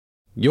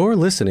You're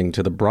listening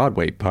to the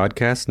Broadway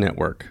Podcast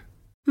Network.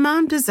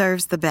 Mom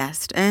deserves the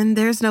best, and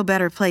there's no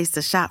better place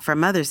to shop for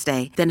Mother's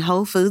Day than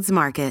Whole Foods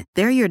Market.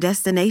 They're your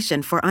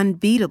destination for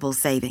unbeatable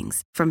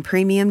savings, from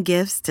premium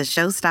gifts to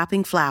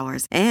show-stopping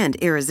flowers and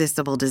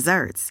irresistible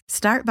desserts.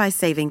 Start by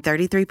saving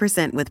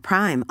 33% with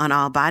Prime on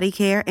all body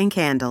care and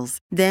candles.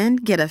 Then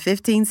get a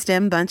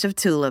 15-stem bunch of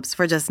tulips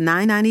for just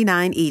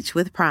 $9.99 each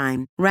with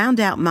Prime. Round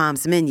out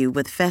Mom's menu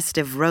with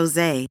festive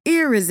rosé,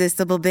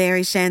 irresistible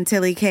berry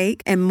chantilly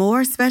cake, and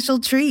more special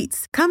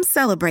treats. Come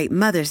celebrate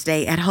Mother's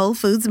Day at Whole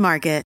Foods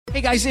Market.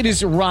 Hey guys, it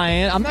is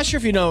Ryan. I'm not sure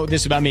if you know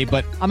this about me,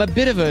 but I'm a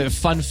bit of a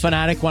fun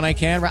fanatic when I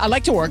can. I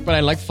like to work, but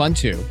I like fun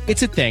too.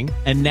 It's a thing.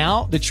 And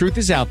now the truth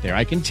is out there.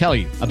 I can tell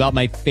you about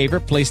my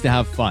favorite place to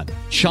have fun.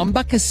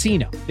 Chumba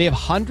Casino. They have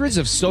hundreds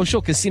of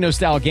social casino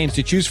style games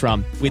to choose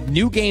from with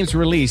new games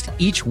released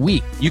each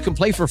week. You can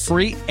play for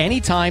free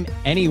anytime,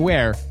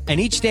 anywhere. And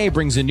each day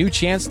brings a new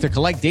chance to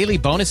collect daily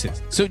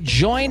bonuses. So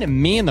join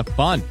me in the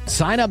fun.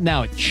 Sign up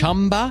now at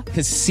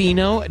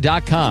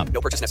ChumbaCasino.com.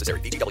 No purchase necessary.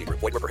 VGW.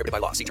 Void where prohibited by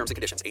law. See terms and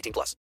conditions. 18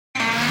 plus.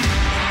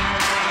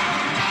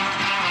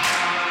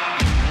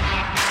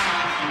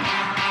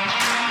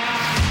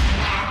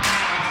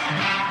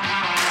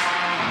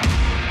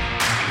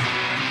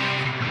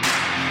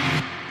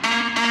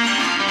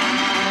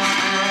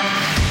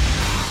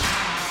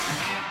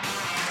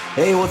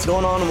 Hey, what's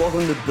going on? And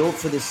welcome to Built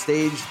for the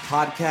Stage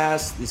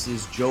podcast. This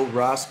is Joe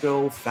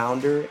Roscoe,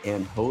 founder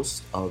and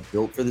host of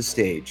Built for the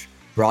Stage,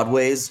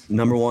 Broadway's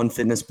 #1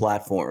 fitness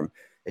platform.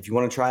 If you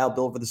want to try out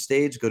Built for the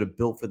Stage, go to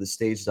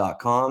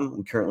builtforthestage.com.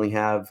 We currently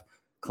have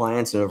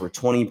clients in over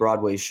 20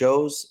 Broadway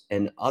shows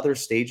and other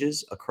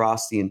stages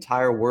across the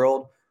entire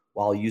world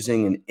while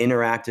using an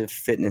interactive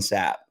fitness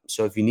app.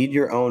 So if you need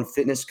your own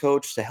fitness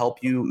coach to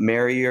help you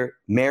marry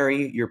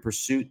your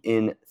pursuit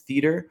in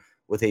theater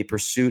with a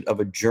pursuit of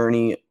a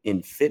journey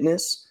in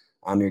fitness,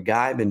 I'm your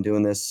guy. I've been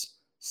doing this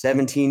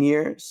 17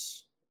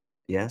 years.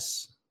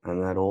 Yes, I'm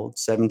that old.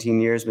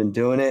 17 years, been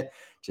doing it.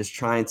 Just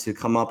trying to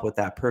come up with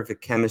that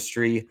perfect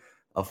chemistry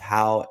of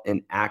how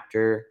an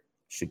actor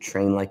should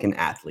train like an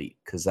athlete,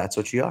 because that's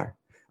what you are.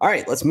 All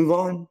right, let's move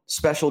on.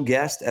 Special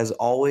guest, as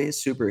always,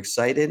 super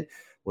excited.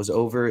 Was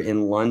over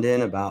in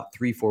London about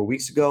 3-4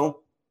 weeks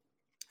ago,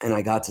 and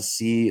I got to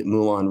see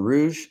Moulin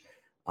Rouge,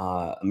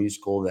 a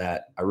musical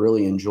that I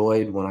really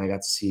enjoyed when I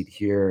got to see it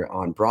here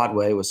on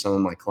Broadway with some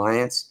of my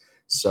clients.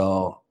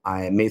 So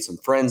I made some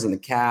friends in the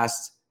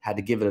cast, had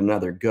to give it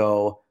another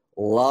go.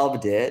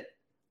 Loved it.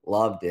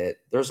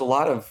 There's a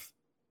lot of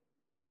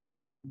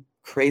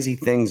crazy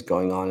things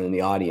going on in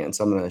the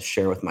audience. I'm going to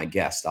share with my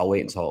guest. I'll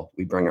wait until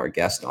we bring our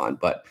guest on,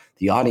 but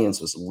the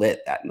audience was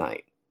lit that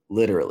night,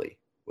 literally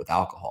with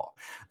alcohol.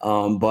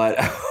 But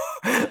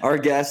our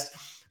guest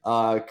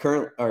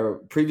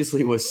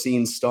previously was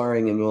seen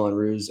starring in Moulin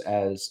Rouge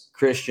as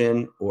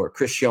Christian or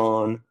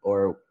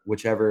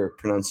whichever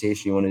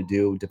pronunciation you want to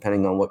do,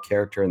 depending on what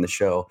character in the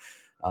show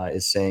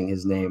is saying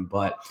his name.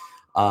 But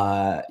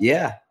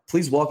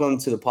please welcome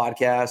to the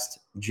podcast,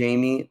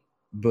 Jamie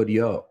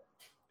Boudiot.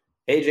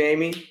 Hey,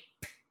 Jamie.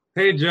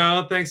 Hey,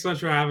 Joe. Thanks so much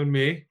for having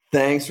me.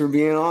 Thanks for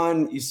being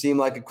on. You seem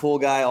like a cool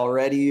guy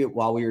already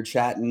while we were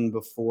chatting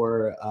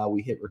before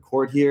we hit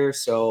record here.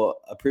 So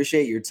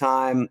appreciate your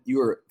time. You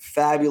were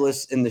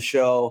fabulous in the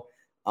show.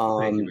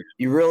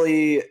 You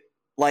really,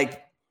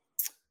 like,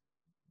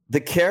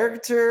 the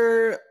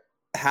character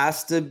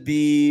has to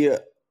be,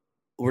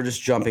 we're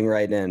just jumping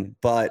right in,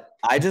 but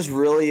I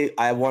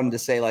wanted to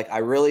say, like, I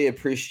really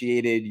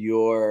appreciated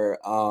your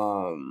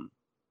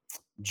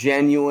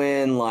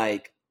genuine,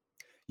 like,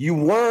 you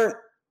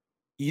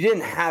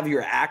didn't have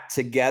your act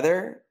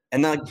together,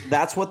 and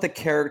that's what the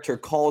character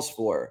calls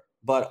for.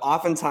 But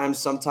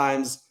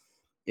sometimes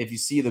if you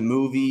see the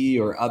movie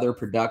or other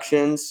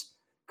productions,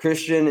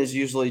 Christian is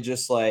usually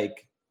just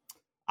like,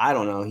 I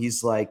don't know,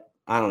 he's like,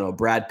 I don't know,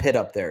 Brad Pitt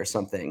up there or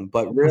something.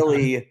 But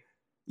really,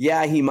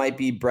 yeah, he might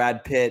be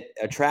Brad Pitt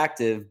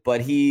attractive,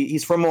 but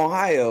he's from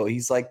Ohio.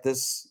 He's like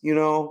this, you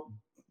know.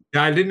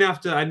 Yeah, I didn't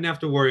have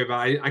to worry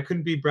about it. I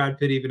couldn't be Brad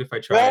Pitt even if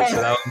I tried.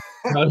 So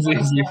that was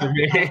easy for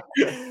me.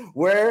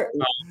 Where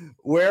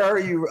are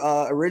you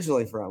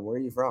originally from? Where are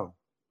you from?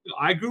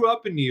 I grew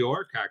up in New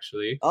York,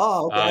 actually.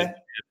 Oh, okay.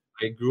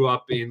 I grew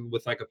up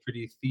with like a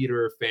pretty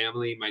theater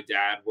family. My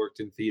dad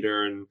worked in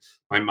theater, and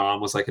my mom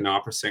was like an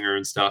opera singer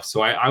and stuff.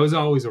 So I was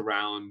always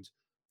around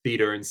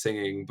theater and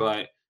singing.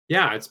 But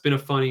yeah, it's been a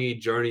funny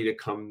journey to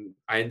come.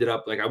 I ended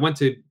up, like, I went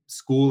to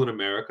school in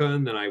America,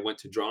 and then I went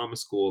to drama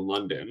school in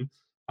London.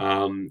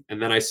 And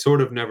then I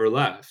sort of never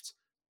left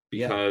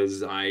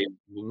because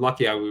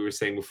we were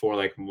saying before,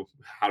 like,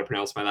 how to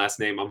pronounce my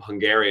last name. I'm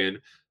Hungarian,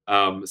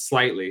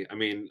 slightly. I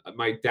mean,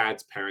 my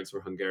dad's parents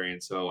were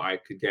Hungarian, so I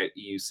could get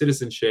EU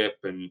citizenship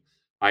and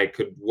I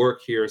could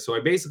work here. So I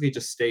basically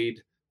just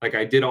stayed, like,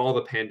 I did all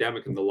the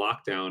pandemic and the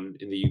lockdown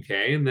in the UK,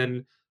 and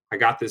then I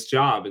got this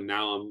job, and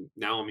now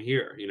I'm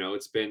here. You know,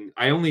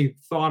 I only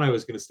thought I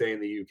was going to stay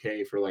in the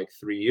UK for like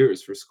 3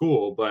 years for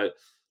school, but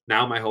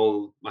now my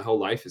whole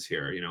life is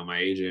here. You know, my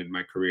agent,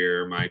 my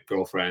career, my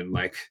girlfriend,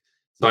 like,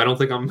 So I don't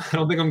think I'm I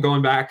don't think I'm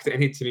going back to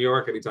New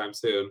York anytime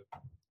soon.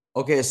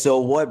 Okay, so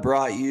what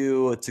brought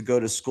you to go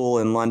to school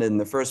in London in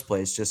the first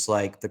place? Just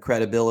like the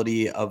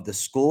credibility of the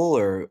school,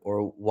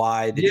 or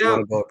why did you Yeah,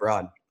 want to go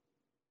abroad?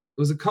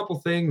 it was a couple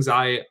things.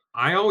 I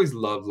always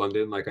loved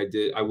London. Like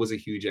I was a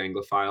huge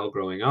Anglophile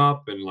growing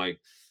up, and like,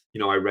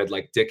 I read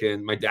like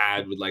Dickens. My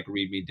dad would like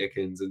read me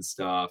Dickens and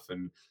stuff,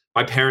 and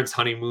my parents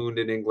honeymooned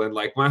in England.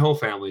 Like my whole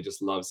family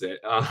just loves it.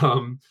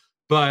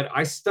 But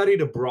I studied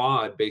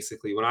abroad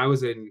basically when I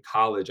was in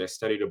college. I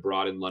studied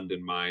abroad in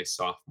London my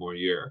sophomore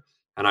year,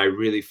 and I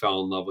really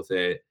fell in love with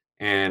it.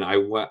 And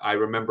I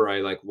remember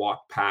I like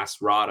walked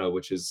past RADA,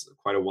 which is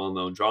quite a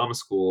well-known drama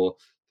school,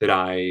 that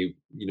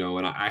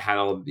and I had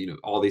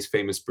all these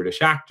famous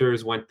British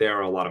actors went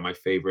there. A lot of my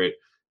favorite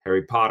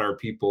Harry Potter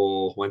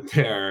people went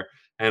there.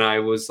 And I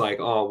was like,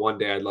 oh, one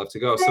day I'd love to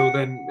go. So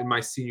then in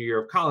my senior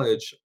year of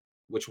college,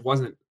 which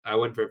wasn't, I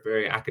went for a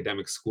very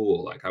academic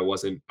school. Like I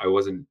wasn't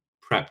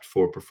prepped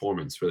for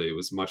performance really. It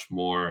was much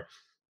more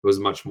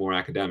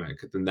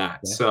academic than that.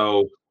 Yeah.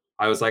 So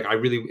I was like,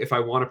 if I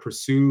want to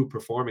pursue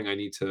performing, I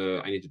need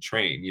to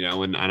train,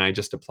 and I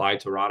just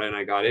applied to RADA and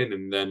I got in,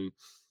 and then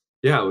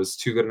yeah, it was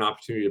too good an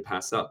opportunity to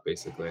pass up,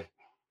 basically.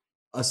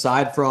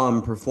 Aside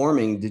from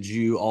performing, did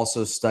you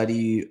also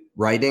study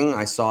writing?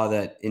 I saw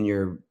that in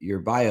your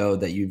bio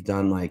that you've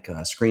done like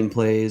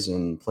screenplays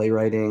and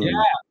playwriting. Yeah,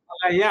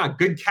 yeah,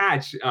 good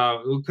catch.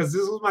 Because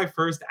this was my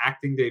first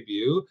acting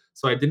debut,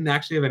 so I didn't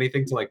actually have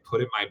anything to like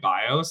put in my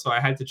bio, so I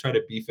had to try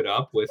to beef it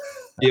up with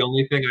the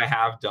only thing I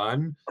have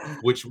done,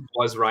 which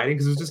was writing,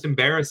 because it was just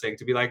embarrassing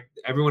to be like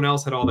everyone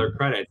else had all their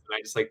credits, and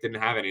I just like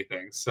didn't have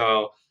anything.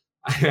 So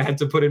I had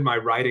to put in my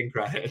writing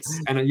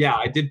credits, and yeah,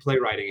 I did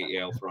playwriting at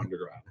Yale for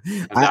undergrad,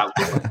 and that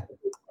was like,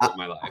 I,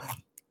 my life.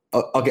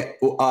 okay,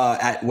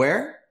 at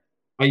where?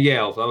 At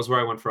Yale, that was where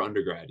I went for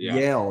undergrad. Yeah.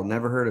 Yale,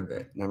 never heard of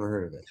it. Never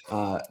heard of it.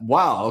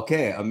 Wow.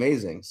 Okay.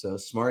 Amazing. So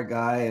smart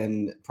guy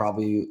and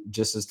probably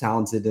just as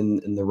talented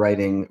in the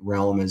writing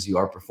realm as you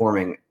are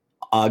performing.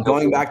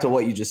 Going back to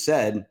what you just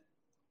said,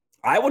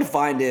 I would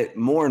find it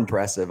more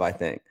impressive, I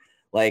think.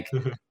 Like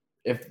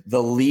if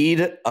the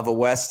lead of a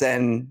West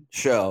End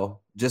show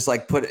just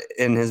like put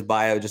in his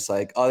bio, just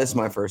like, oh, this is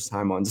my first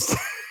time on stage.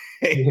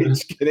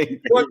 Kidding.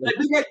 Well, I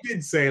think I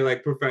did say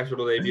like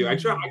professional debut. I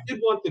did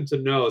want them to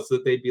know so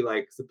that they'd be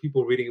like, so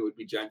people reading it would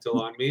be gentle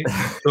on me.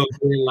 So if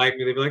they didn't like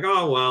me, they'd be like,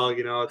 oh well,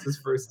 it's his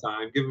first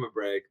time. Give him a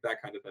break,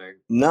 that kind of thing.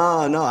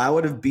 No, I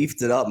would have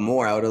beefed it up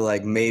more. I would have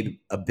like made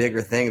a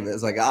bigger thing of it.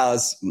 It's like,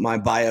 my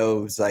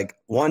bio was like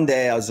one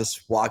day I was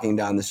just walking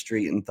down the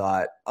street and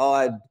thought, oh,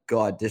 I'd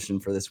go audition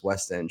for this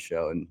West End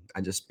show, and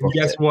I just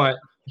guess what?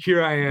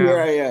 Here I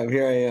am.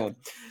 Here I am.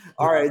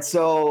 All right,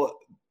 so.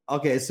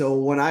 Okay, so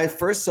when I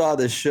saw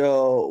the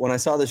show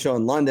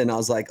in London, I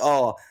was like,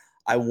 oh,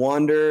 I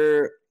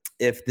wonder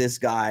if this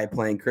guy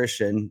playing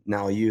Christian,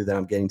 now you that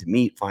I'm getting to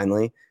meet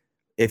finally,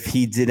 if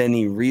he did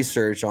any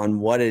research on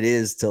what it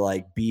is to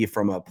like be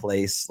from a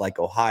place like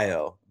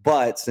Ohio.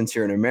 But since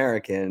you're an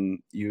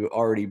American, you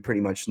already pretty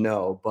much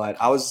know. But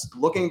I was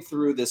looking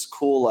through this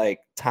cool like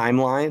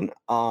timeline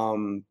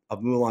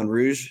of Moulin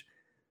Rouge,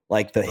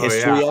 like the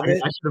history of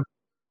it.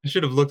 I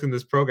should have looked in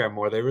this program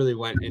more. They really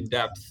went in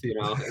depth,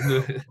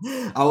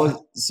 I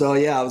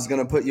was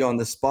gonna put you on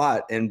the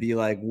spot and be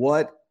like,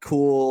 what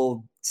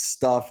cool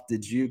stuff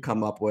did you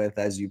come up with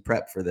as you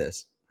prep for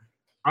this?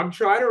 I'm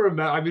trying to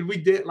remember. I mean, we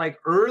did like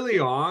early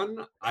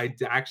on.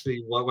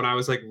 When I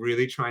was like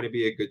really trying to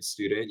be a good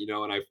student,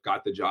 and I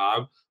got the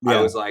job, Yeah.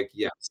 I was like,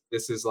 yes,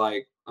 this is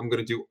like, I'm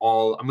going to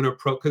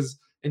because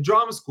in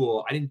drama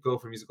school, I didn't go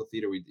for musical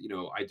theater.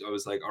 I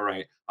was like, all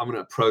right, I'm going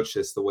to approach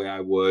this the way I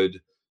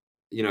would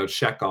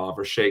Chekhov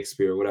or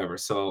Shakespeare or whatever.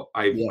 So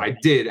I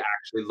did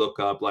actually look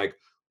up like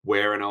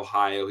where in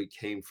Ohio he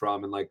came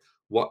from and like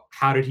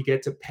how did he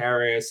get to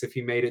Paris? If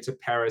he made it to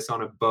Paris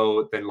on a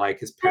boat, then like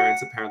his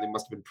parents apparently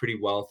must have been pretty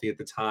wealthy at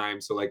the time.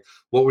 So like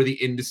what were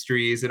the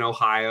industries in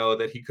Ohio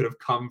that he could have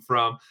come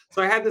from?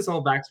 So I had this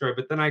whole backstory,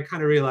 but then I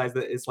kind of realized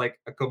that it's like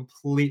a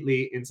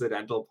completely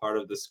incidental part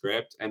of the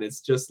script. And it's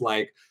just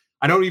like,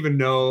 I don't even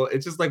know. It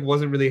just like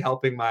wasn't really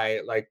helping my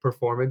like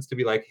performance to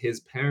be like his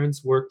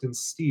parents worked in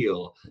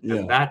steel,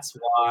 and that's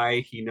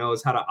why he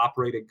knows how to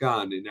operate a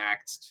gun in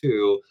Act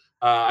 2.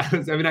 I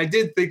mean, I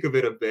did think of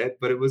it a bit,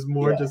 but it was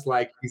more just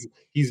like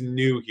he's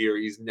new here.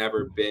 He's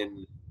never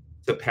been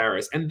to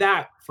Paris, and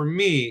that for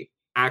me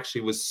actually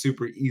was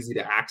super easy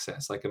to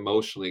access, like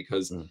emotionally,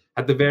 because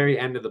at the very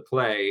end of the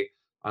play,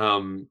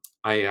 I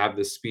have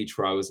this speech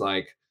where I was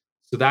like.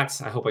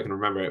 I hope I can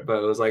remember it,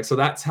 but it was like, so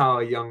that's how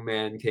a young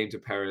man came to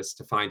Paris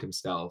to find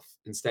himself.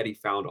 Instead, he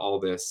found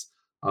all this,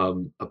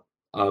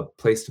 a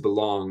place to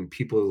belong,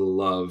 people to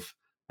love,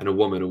 and a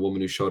woman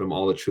who showed him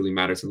all that truly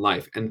matters in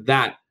life. And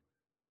that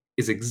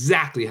is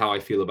exactly how I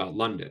feel about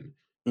London.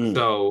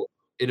 So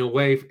in a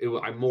way,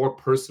 I more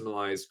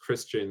personalized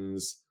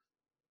Christian's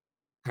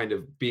kind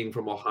of being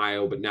from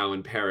Ohio, but now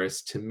in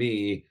Paris, to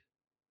me,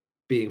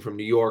 being from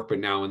New York, but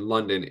now in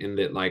London, in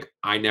that like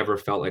I never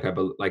felt like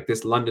like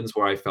this London's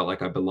where I felt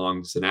like I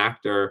belonged as an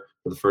actor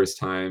for the first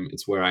time.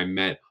 It's where I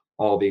met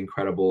all the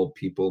incredible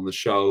people in the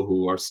show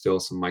who are still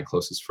some of my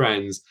closest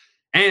friends.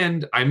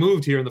 And I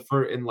moved here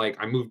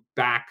I moved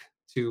back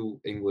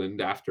to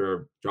England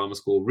after drama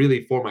school,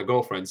 really for my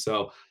girlfriend.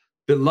 So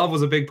the love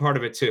was a big part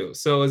of it too.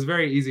 So it was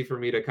very easy for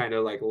me to kind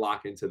of like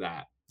lock into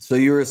that. So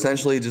you were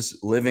essentially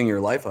just living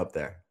your life up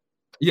there.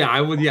 Yeah,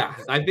 I would. Yeah,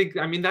 I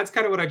mean, that's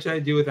kind of what I try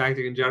to do with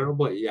acting in general.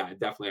 But yeah,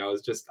 definitely, I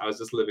was just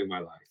living my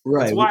life.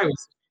 Right. That's why it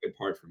was a good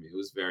part for me. It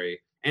was very,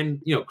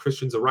 and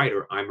Christian's a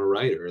writer. I'm a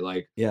writer.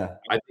 Like, Yeah.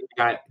 I think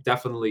that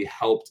definitely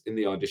helped in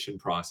the audition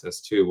process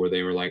too, where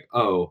they were like,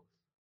 oh,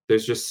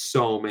 there's just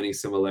so many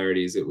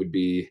similarities. It would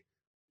be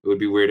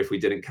weird if we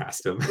didn't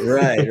cast him.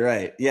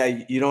 Right.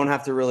 Yeah, you don't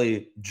have to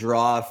really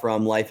draw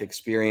from life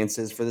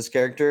experiences for this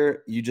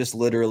character. You just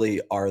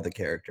literally are the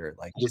character.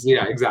 Like,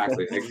 Yeah,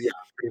 exactly. Yeah,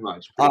 pretty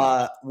much.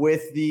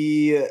 With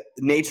the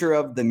nature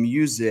of the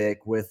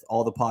music, with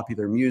all the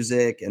popular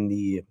music and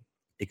the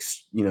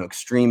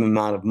extreme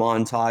amount of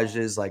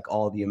montages, like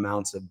all the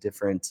amounts of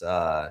different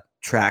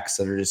tracks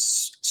that are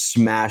just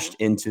smashed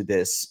into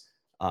this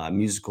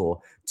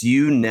musical, do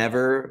you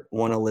never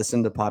want to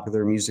listen to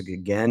popular music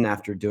again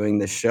after doing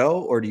the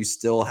show, or do you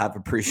still have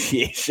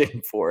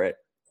appreciation for it?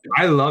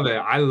 I love it.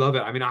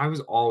 I mean, I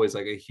was always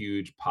like a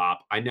huge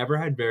pop. I never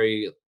had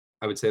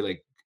I would say,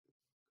 like,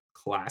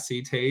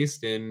 classy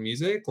taste in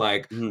music.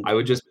 Like, I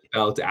would just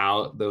belt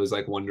out those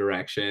like One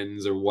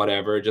Directions or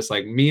whatever. Just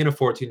like me and a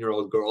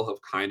 14-year-old girl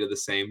have kind of the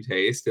same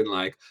taste in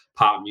like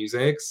pop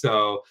music.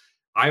 So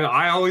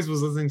I always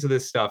was listening to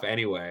this stuff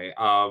anyway.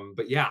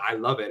 But yeah, I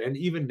love it. And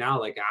even now,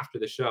 like after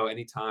the show,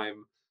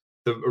 anytime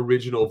the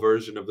original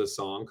version of the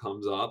song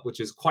comes up, which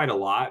is quite a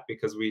lot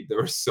because there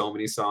were so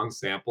many songs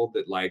sampled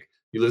that like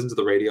you listen to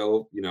the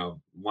radio,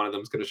 one of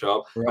them's going to show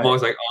up. Right. I'm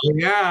always like, oh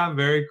yeah,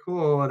 very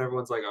cool. And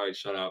everyone's like, all right,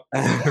 shut up.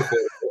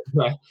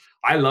 But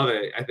I love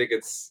it. I think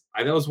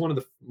that was one of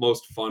the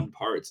most fun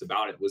parts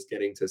about it, was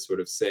getting to sort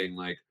of sing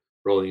like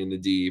Rolling in the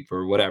Deep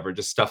or whatever,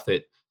 just stuff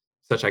that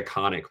such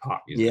iconic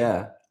pop music.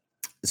 Yeah.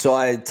 So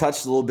I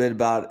touched a little bit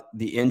about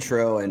the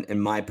intro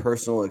and my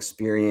personal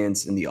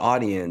experience in the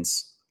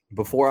audience.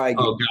 Before I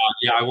Oh God,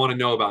 yeah, I want to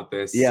know about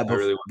this. Yeah, I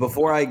really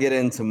before I get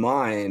into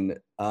mine,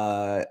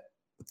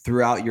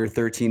 throughout your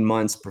 13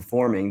 months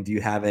performing, do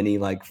you have any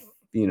like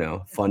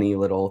funny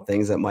little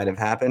things that might have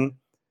happened?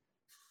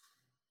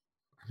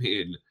 I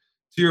mean,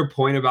 to your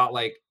point about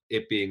like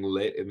it being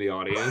lit in the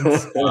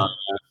audience,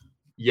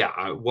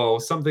 yeah. Well,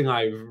 something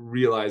I've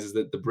realized is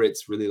that the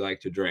Brits really like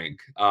to drink.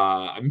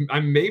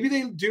 Maybe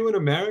they do in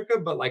America,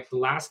 but like the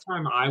last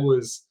time I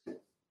was,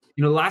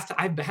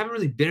 I haven't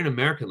really been in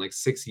America in like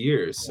 6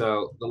 years.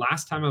 So the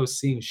last time I was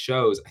seeing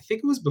shows, I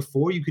think it was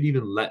before you could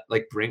even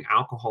bring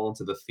alcohol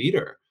into the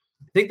theater.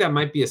 I think that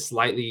might be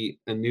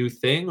a new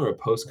thing or a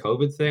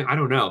post-COVID thing. I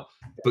don't know.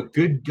 But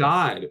good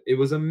God, it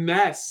was a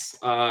mess.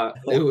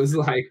 It was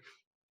like,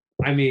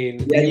 I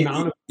mean,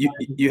 yeah,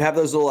 you have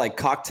those little like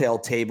cocktail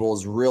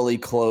tables really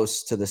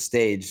close to the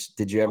stage.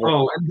 Did you ever?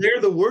 Oh, and they're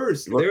the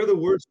worst. They're the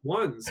worst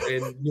ones.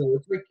 And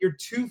it's like you're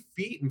 2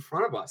 feet in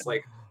front of us.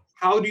 Like,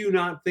 how do you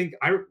not think?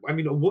 I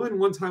mean, a woman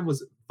one time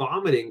was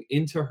vomiting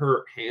into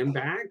her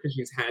handbag because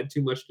she's had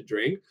too much to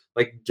drink,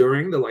 like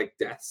during the like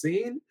death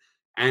scene.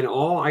 And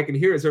all I can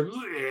hear is her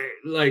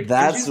like.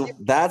 That's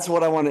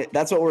what I want to.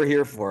 That's what we're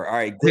here for. All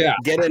right,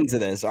 get into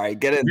this. All right,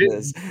 get into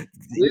this.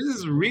 This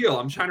is real.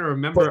 I'm trying to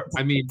remember.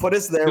 Put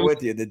us there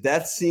with you. The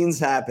death scene's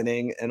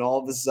happening, and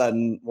all of a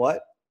sudden,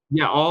 what?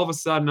 Yeah, all of a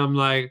sudden, I'm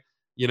like,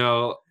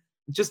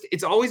 just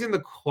it's always in the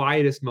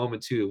quietest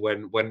moment too.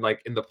 When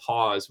like in the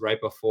pause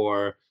right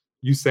before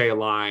you say a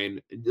line,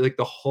 like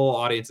the whole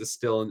audience is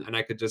still,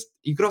 and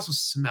you could also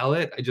smell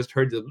it. I just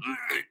heard the.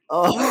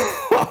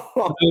 Oh.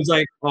 It was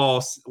like,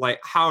 oh, like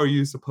how are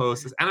you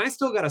supposed to? And I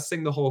still got to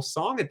sing the whole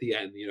song at the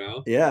end,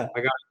 Yeah.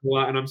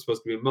 And I'm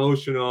supposed to be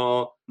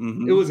emotional.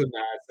 Mm-hmm. It was a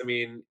mess. I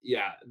mean,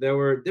 yeah, there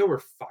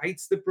were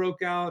fights that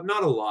broke out,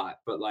 not a lot,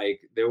 but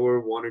like there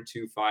were 1 or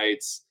 2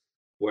 fights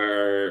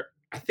where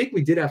I think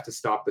we did have to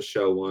stop the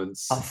show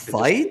once. A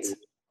fight?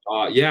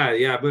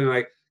 Yeah, but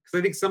like, because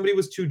I think somebody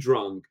was too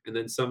drunk, and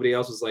then somebody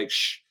else was like,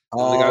 shh.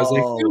 And the guy was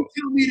like, "Don't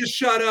tell me to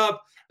shut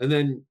up." And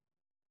then,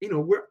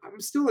 I'm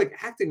still like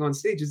acting on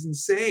stage. It's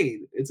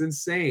insane. It's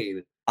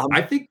insane.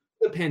 I think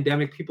the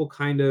pandemic, people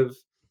kind of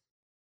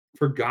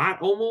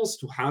forgot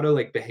almost how to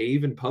like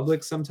behave in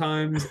public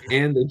sometimes,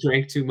 and they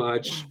drank too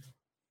much.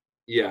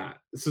 Yeah,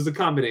 this was a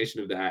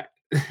combination of that.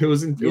 It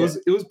was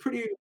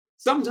pretty.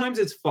 Sometimes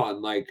it's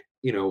fun. Like,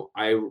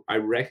 I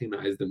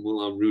recognize that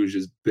Moulin Rouge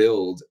is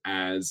billed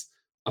as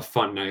a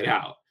fun night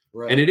out.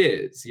 Right. And it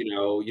is,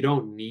 you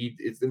don't need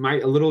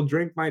a little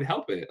drink might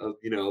help it,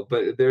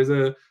 but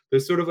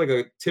there's sort of like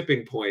a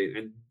tipping point,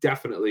 and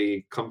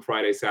definitely come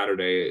Friday,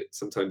 Saturday, it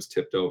sometimes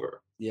tipped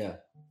over. Yeah.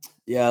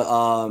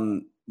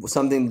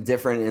 Something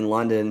different in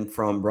London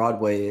from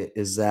Broadway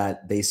is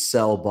that they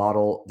sell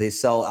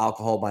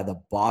alcohol by the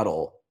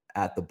bottle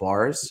at the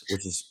bars,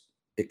 which is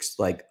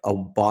like a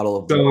bottle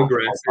of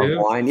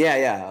wine.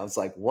 Yeah. I was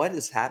like, what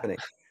is happening?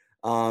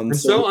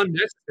 So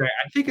unnecessary.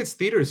 I think it's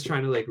theaters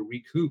trying to like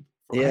recoup.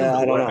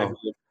 I don't know.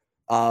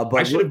 I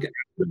But should have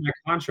in my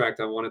contract.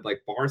 I wanted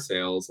like bar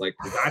sales. Like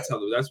that's where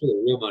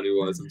the real money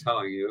was. I'm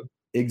telling you.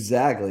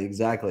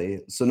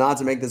 exactly. So not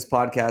to make this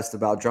podcast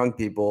about drunk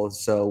people,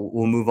 so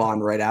we'll move on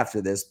right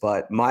after this.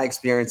 But my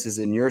experiences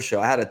in your show,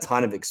 I had a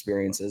ton of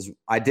experiences.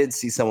 I did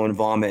see someone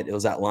vomit. It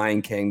was at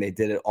Lion King. They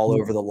did it all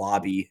over the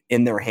lobby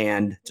in their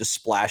hand, just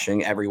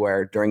splashing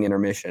everywhere during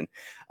intermission.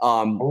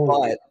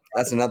 But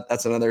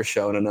that's another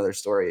show and another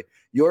story.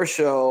 Your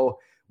show,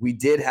 we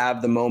did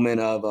have the moment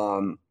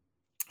of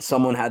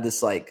someone had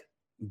this like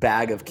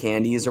bag of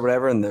candies or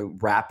whatever, and the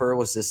wrapper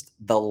was just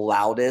the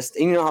loudest.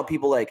 And you know how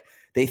people like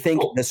they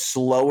think the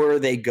slower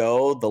they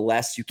go, the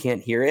less you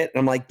can't hear it. And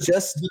I'm like,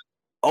 just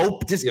get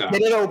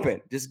it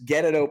open. Just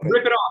get it open.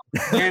 Rip it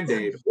off.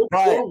 Band-Aid.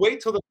 Or wait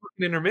till the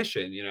fucking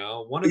intermission, you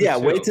know?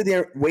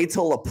 Wait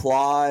till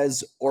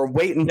applause, or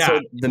wait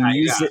until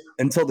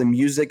until the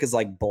music is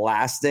like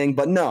blasting.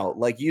 But no,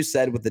 like you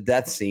said with the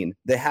death scene,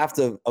 they have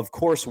to, of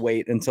course,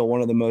 wait until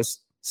one of the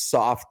most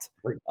soft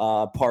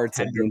parts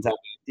of the entire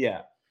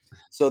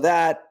So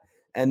that,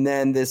 and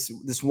then this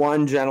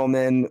one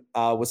gentleman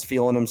was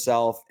feeling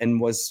himself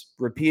and was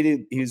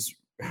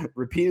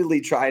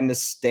repeatedly trying to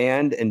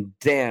stand and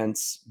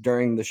dance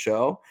during the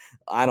show.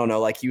 I don't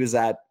know, like he was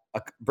at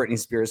a Britney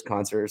Spears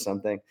concert or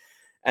something.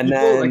 And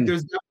then like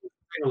there's definitely a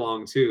sing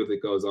along too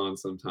that goes on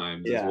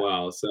sometimes as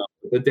well. So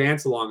the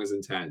dance along is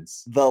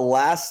intense. The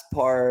last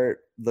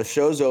part, the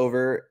show's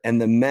over,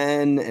 and the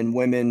men and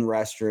women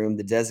restroom,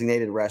 the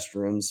designated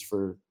restrooms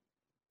for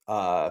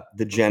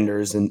the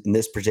genders in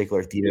this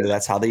particular theater,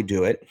 that's how they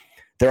do it.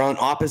 They're on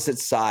opposite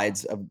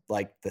sides of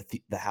like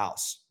the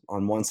house,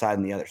 on one side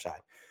and the other side.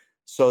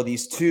 So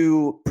these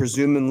two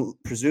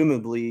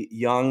presumably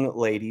young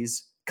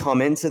ladies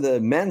come into the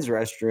men's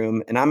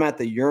restroom, and I'm at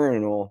the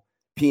urinal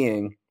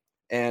peeing,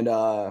 and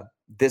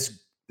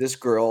this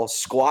girl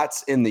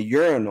squats in the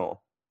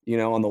urinal, you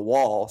know, on the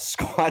wall,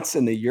 squats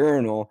in the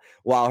urinal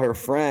while her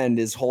friend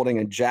is holding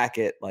a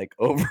jacket like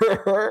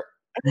over her.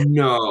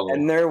 No.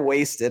 And they're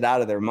wasted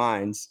out of their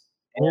minds.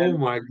 Oh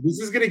my, this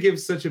is going to give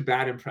such a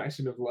bad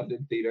impression of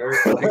London theater.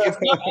 Like, it's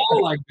not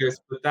all like this,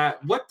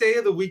 but what day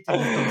of the week did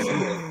you come see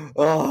it?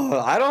 Oh,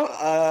 I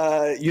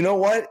don't, you know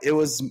what? It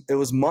was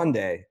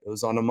Monday. It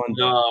was on a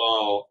Monday.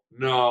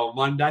 No,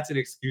 that's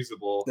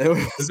inexcusable.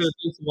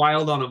 It's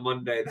wild on a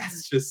Monday.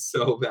 That's just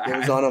so bad. It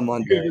was on a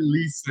Monday. You could at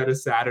least set a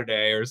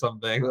Saturday or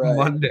something. Right.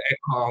 Monday.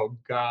 Oh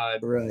God.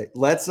 Right.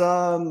 Let's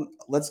go.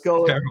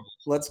 Terrible.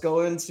 Let's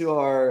go into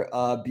our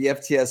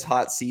BFTS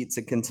hot seat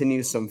to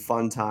continue some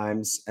fun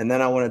times, and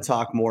then I want to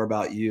talk more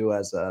about you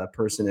as a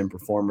person and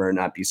performer, and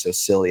not be so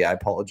silly. I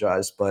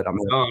apologize, but I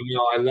love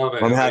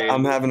it.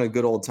 I'm having a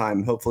good old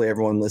time. Hopefully,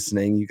 everyone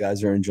listening, you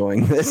guys are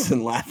enjoying this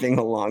and laughing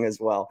along as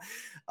well.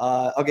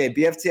 Okay,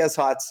 BFTS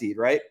hot seat,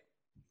 right?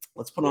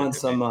 Let's put on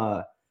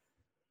some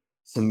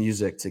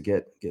music to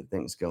get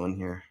things going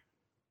here.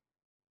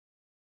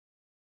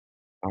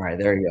 All right,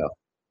 there you go.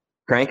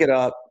 Crank it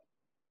up.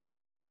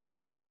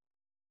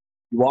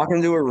 You walk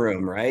into a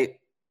room, right?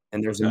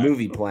 And there's a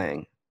movie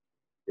playing.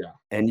 Yeah.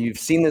 And you've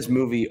seen this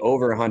movie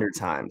over 100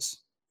 times.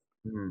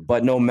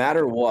 But no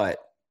matter what,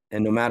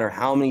 and no matter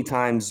how many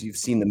times you've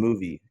seen the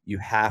movie, you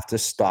have to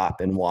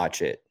stop and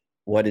watch it.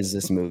 What is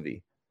this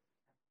movie?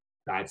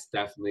 That's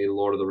definitely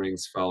Lord of the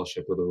Rings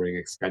Fellowship of the Ring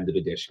extended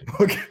edition.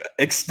 Okay.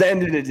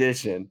 Extended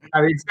edition.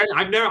 I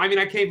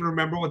can't even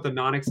remember what the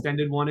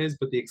non-extended one is,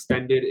 but the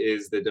extended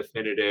is the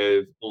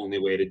definitive only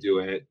way to do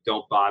it.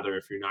 Don't bother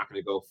if you're not going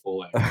to go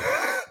full in.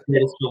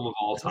 Greatest film of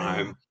all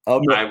time.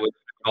 I would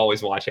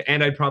always watch it.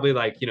 And I'd probably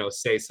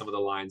say some of the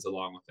lines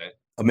along with it.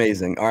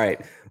 Amazing. All right.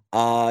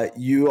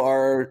 You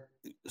are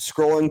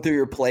scrolling through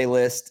your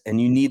playlist and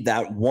you need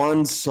that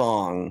one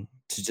song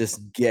to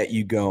just get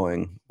you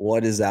going.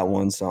 What is that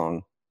one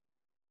song?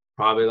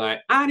 Probably like,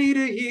 I Need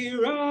a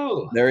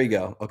Hero. There you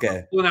go.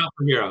 Okay. Pulling out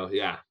for Hero.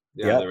 Yeah.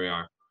 There we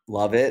are.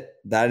 Love it.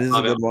 That is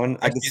a good one.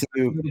 I can see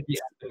you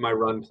in my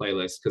run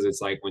playlist because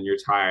it's like when you're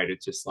tired,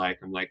 it's just like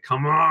I'm like,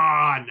 come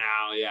on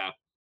now. Yeah.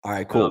 All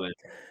right, cool.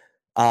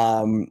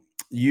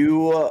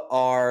 You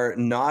are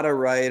not a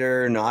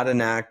writer, not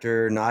an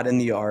actor, not in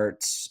the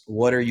arts.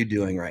 What are you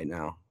doing right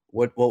now?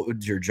 What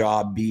would your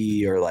job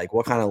be, or like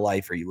what kind of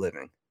life are you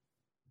living?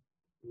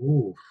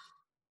 Ooh,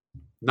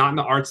 not in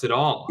the arts at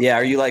all. Yeah,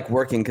 are you like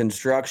working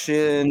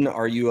construction?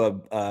 Are you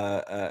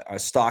a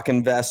stock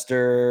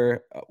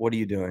investor? What are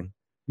you doing?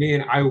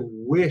 Man, I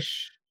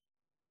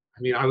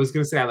was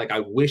gonna say I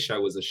wish I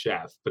was a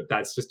chef, but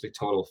that's just a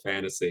total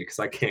fantasy because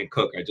I can't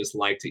cook. I just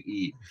like to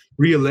eat.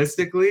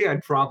 Realistically,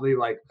 I'd probably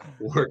like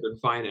work in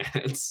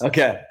finance.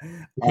 Okay.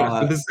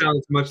 But this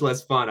sounds much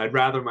less fun. I'd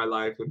rather my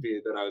life would be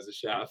that I was a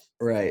chef.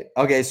 Right.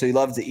 Okay, so you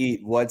love to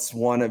eat. What's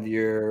one of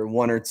your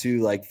one or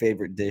two like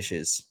favorite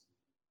dishes?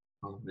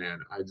 Oh man,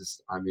 I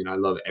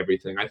love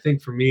everything. I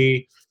think for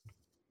me,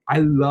 I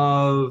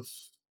love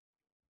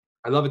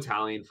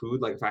Italian food.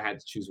 Like if I had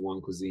to choose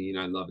one cuisine,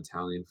 I love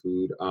Italian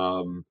food.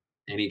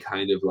 any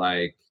kind of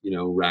like,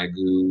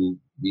 ragu,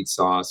 meat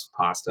sauce,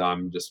 pasta.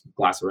 I'm just a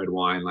glass of red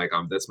wine. Like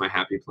that's my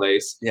happy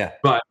place. Yeah.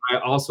 But I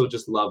also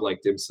just love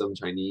like dim sum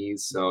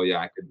Chinese. So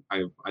yeah,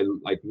 I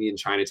like me and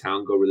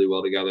Chinatown go really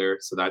well together.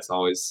 So that's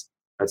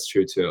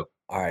true too.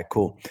 All right,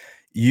 cool.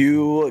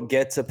 You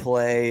get to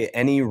play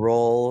any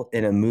role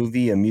in a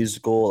movie, a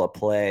musical, a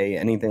play,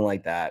 anything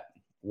like that.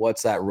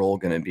 What's that role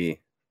going to be?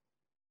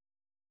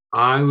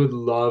 I would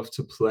love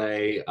to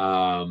play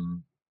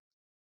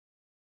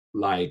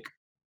like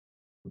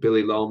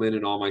Billy Loman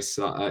and All My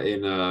Son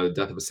in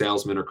Death of a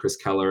Salesman, or Chris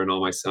Keller and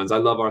All My Sons. I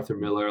love Arthur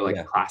Miller,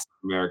 like classic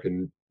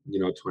American,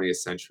 20th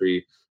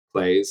century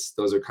plays.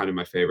 Those are kind of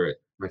my favorite.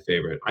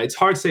 It's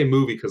hard to say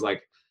movie because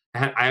like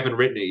I haven't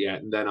written it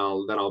yet, and then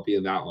I'll be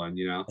in that one.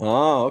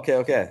 Oh,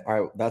 okay.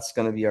 All right, that's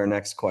going to be our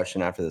next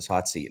question after this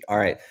hot seat. All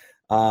right.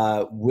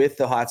 With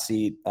the hot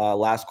seat,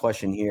 last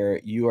question here.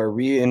 You are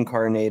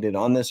reincarnated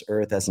on this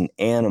earth as an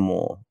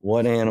animal.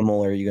 What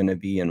animal are you going to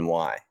be and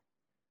why?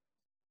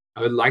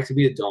 I would like to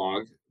be a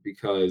dog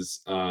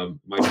because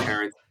my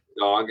parents have a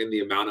dog, and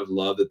the amount of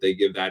love that they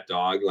give that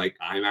dog, like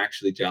I'm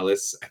actually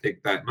jealous. I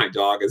think that my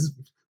dog is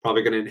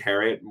probably going to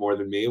inherit more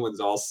than me when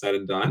it's all said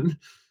and done.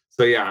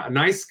 So yeah, a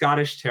nice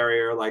Scottish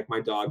Terrier like my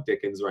dog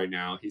Dickens right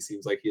now. He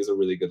seems like he has a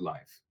really good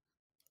life.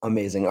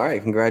 Amazing. All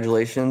right.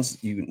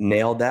 Congratulations. You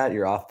nailed that.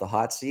 You're off the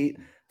hot seat.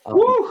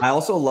 I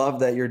also love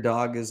that your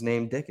dog is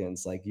named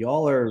Dickens. Like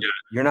you're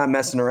not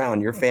messing around.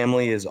 Your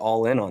family is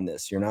all in on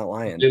this. You're not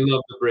lying. They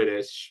love the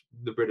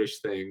British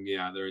thing.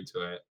 Yeah, they're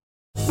into it.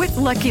 With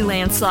Lucky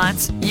Land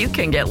Slots, you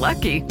can get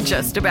lucky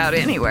just about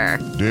anywhere.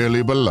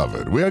 Dearly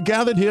beloved, we are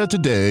gathered here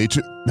today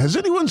to... Has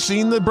anyone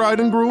seen the bride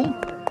and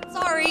groom?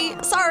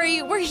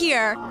 Sorry, we're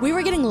here. We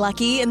were getting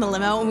lucky in the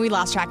limo and we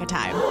lost track of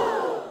time.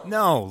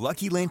 No,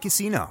 Lucky Land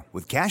Casino,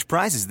 with cash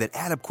prizes that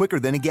add up quicker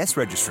than a guest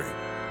registry.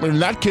 In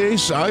that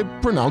case, I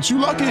pronounce you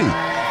lucky.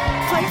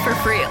 Play for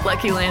free at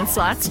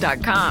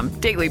LuckyLandSlots.com.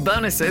 Daily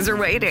bonuses are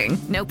waiting.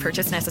 No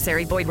purchase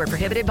necessary. Void where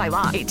prohibited by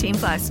law.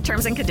 18+.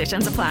 Terms and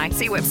conditions apply.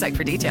 See website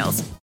for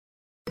details.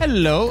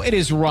 Hello, it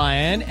is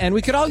Ryan, and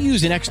we could all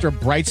use an extra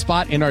bright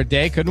spot in our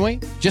day, couldn't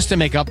we? Just to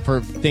make up for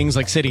things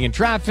like sitting in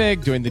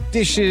traffic, doing the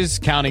dishes,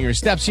 counting your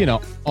steps,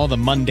 all the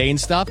mundane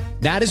stuff.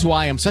 That is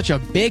why I'm such a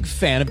big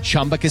fan of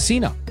Chumba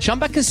Casino.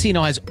 Chumba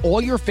Casino has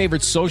all your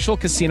favorite social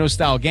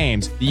casino-style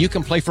games that you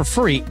can play for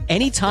free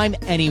anytime,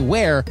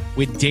 anywhere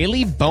with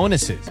daily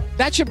bonuses.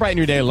 That should brighten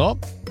your day a little.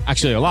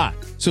 Actually, a lot.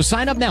 So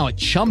sign up now at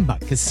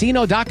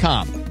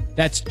ChumbaCasino.com.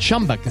 That's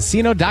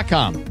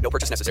ChumbaCasino.com. No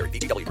purchase necessary.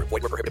 VGW Group.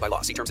 Void where prohibited by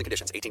law. See terms and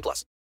conditions.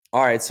 18+.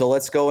 All right, so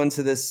let's go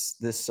into this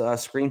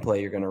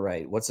screenplay you're going to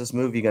write. What's this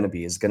movie going to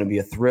be? Is it going to be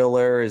a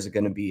thriller? Is it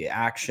going to be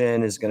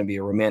action? Is it going to be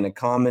a romantic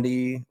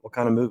comedy? What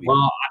kind of movie?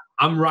 Well,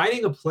 I'm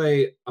writing a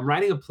play.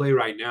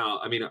 Right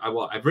now. I mean,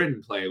 I've written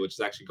a play, which is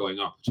actually going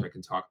up, which I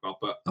can talk about.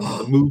 But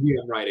the movie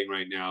I'm writing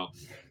right now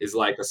is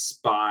like a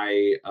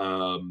spy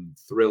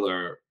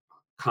thriller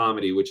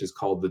comedy, which is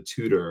called The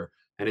Tutor,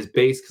 and is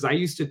based because I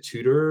used to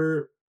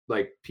tutor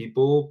like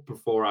people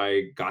before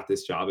I got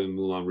this job in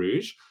Moulin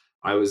Rouge.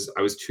 I was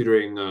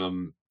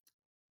tutoring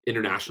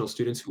international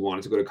students who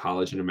wanted to go to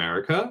college in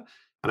America,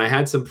 and I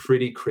had some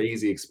pretty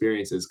crazy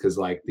experiences because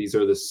like these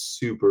are the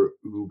super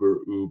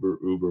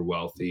uber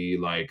wealthy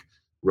like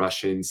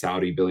Russian,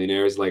 Saudi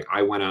billionaires. Like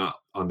I went out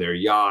on their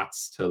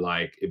yachts to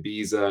like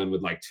Ibiza and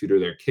would like tutor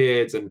their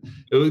kids, and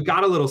it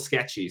got a little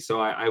sketchy.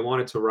 So I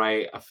wanted to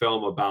write a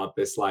film about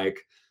this like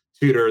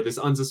tutor, this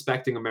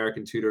unsuspecting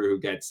American tutor who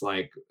gets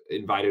like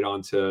invited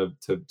on to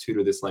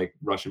tutor this like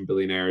Russian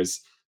billionaire's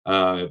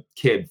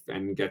kid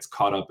and gets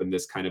caught up in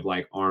this kind of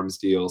like arms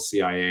deal,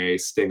 CIA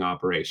sting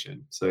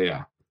operation. So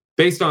yeah,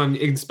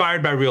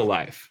 inspired by real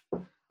life,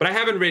 but I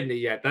haven't written it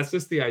yet. That's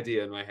just the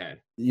idea in my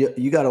head.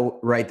 You got to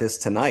write this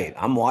tonight.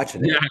 I'm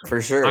watching it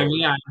for sure. I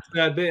mean,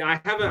 I've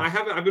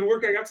been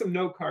working. I got some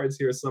note cards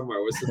here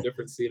somewhere with some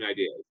different scene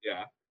ideas.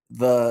 Yeah.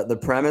 The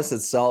premise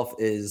itself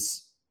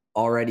is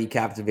already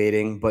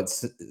captivating, but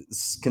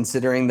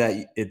considering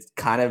that it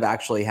kind of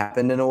actually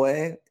happened in a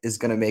way is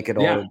going to make it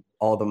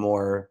all the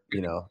more,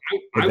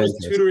 I was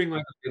tutoring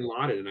like a Bin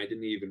Laden and I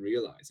didn't even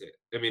realize it.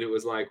 I mean, it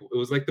was like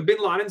the Bin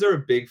Ladens are a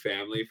big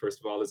family. First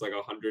of all, there's like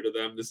 100 of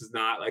them. This is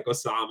not like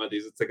Osama.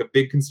 It's like a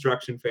big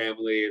construction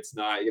family. It's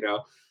not,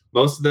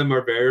 most of them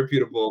are very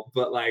reputable,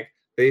 but like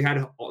they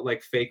had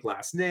like fake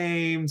last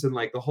names and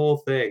like the whole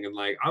thing. And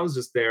like, I was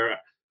just there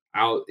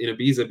out in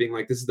Ibiza being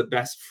like, this is the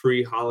best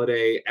free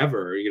holiday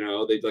ever.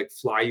 They'd like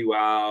fly you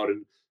out.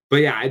 But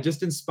yeah, it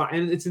just inspired,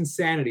 and it's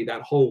insanity.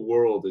 That whole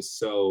world is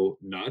so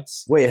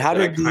nuts. Wait,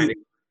 sorry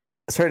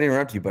to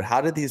interrupt you, but how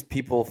did these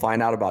people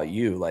find out about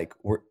you? Like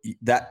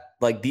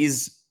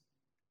these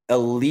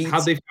elite,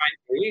 how'd they find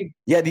me?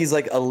 Yeah, these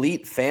like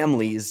elite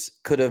families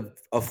could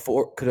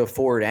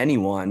afford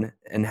anyone.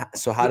 And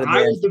so how did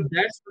I was the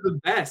best of the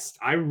best.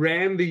 I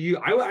ran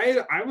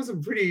I was a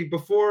pretty,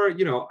 before,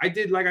 I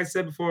did, like I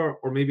said before,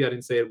 or maybe I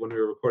didn't say it when we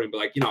were recording, but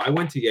like, I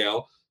went to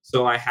Yale.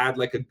 So I had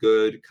like a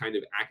good kind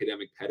of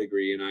academic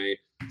pedigree, and I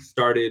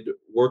started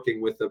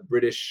working with a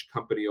British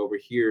company over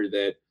here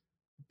that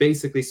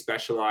basically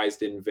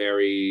specialized in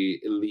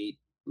very elite,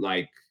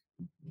 like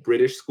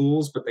British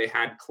schools, but they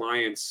had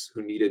clients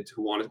who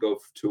wanted to go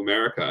to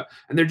America.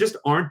 And there just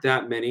aren't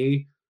that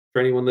many, for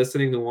anyone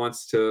listening who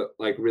wants to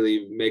like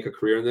really make a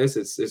career in this.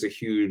 There's a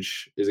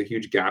huge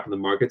gap in the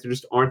market. There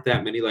just aren't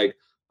that many like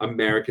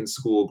American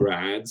school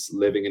grads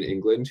living in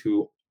England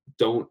who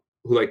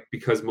like,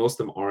 because most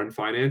of them are in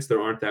finance,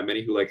 there aren't that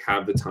many who like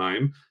have the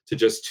time to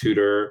just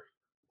tutor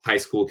high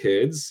school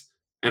kids.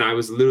 And I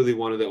was literally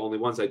one of the only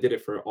ones. I did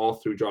it for all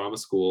through drama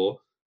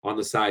school on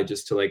the side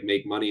just to like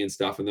make money and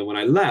stuff. And then when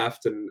I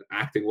left and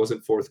acting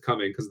wasn't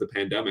forthcoming because of the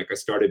pandemic, I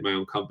started my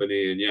own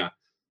company. And yeah,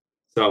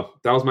 so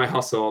that was my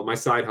hustle, my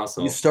side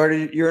hustle.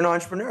 You're an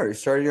entrepreneur. You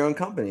started your own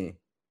company.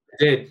 I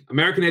did.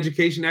 American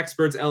Education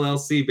Experts,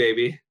 LLC,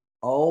 baby.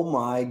 Oh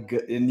my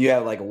god. And you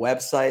have like a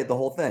website, the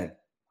whole thing.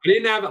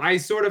 I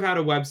sort of had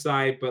a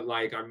website, but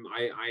like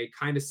I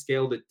kind of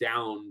scaled it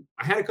down.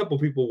 I had a couple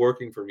people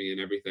working for me and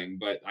everything,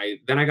 but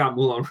then I got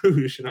Moulin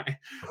Rouge and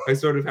I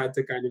sort of had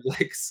to kind of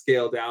like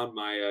scale down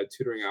my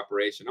tutoring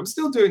operation. I'm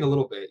still doing a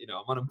little bit,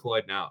 I'm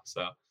unemployed now.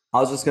 So I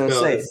was just gonna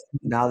say,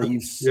 now that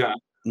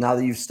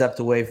you've stepped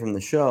away from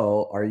the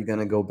show, are you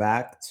gonna go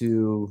back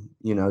to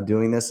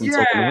doing this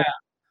until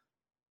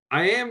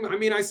I am. I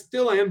mean, I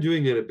still am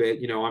doing it a bit.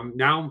 I'm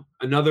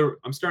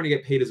starting to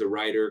get paid as a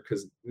writer,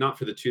 because not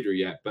for the tutor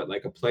yet, but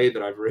like a play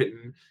that I've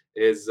written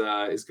is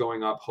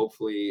going up.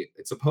 Hopefully,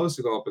 it's supposed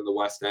to go up in the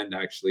West End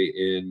actually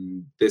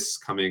in this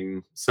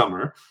coming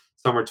summer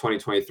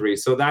 2023.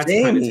 So that's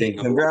kind of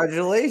taking.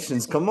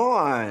 Congratulations! Come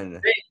on.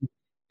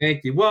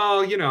 Thank you.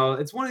 Well,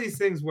 it's one of these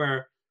things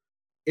where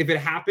if it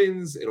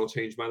happens, it'll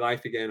change my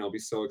life again. I'll be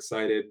so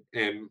excited.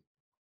 And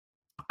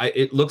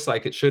it looks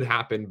like it should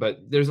happen, but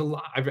there's a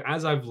lot,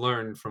 as I've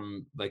learned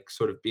from like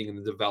sort of being in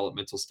the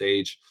developmental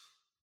stage,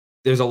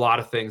 there's a lot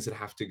of things that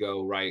have to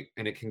go right,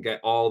 and it can get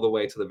all the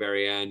way to the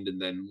very end,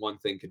 and then one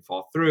thing can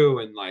fall through,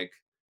 and like,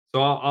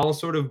 so I'll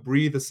sort of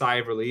breathe a sigh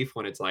of relief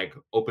when it's like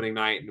opening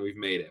night and we've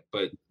made it.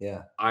 But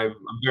yeah, I'm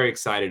very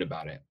excited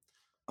about it.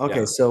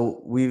 Okay, yeah.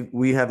 So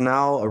we have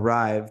now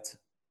arrived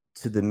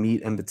to the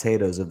meat and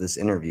potatoes of this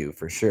interview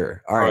for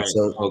sure. All right,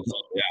 so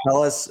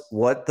tell us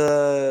what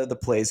the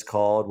play's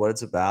called, what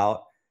it's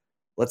about.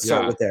 Let's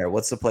start with there.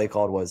 What's the play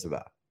called? What it's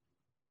about?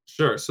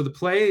 Sure. So the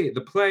play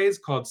is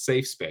called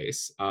Safe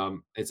Space.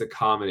 It's a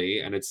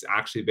comedy, and it's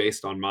actually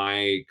based on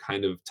my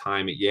kind of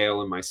time at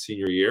Yale in my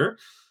senior year.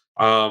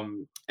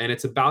 And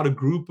it's about a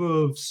group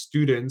of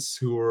students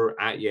who were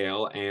at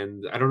Yale.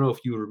 And I don't know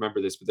if you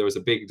remember this, but there was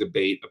a big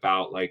debate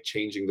about like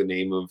changing the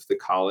name of the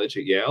college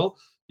at Yale.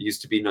 It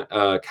used to be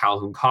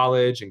Calhoun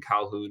College, and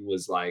Calhoun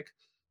was like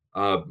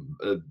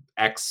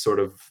ex sort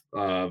of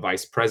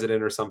vice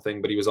president or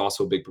something, but he was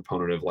also a big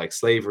proponent of like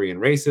slavery and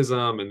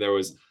racism. And there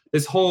was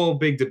this whole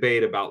big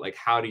debate about like,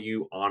 how do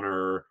you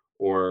honor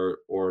or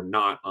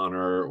not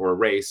honor or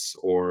erase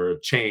or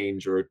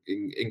change or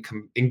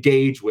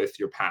engage with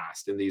your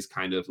past in these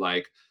kind of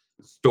like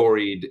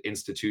storied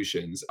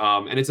institutions.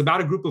 And it's about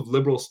a group of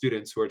liberal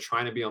students who are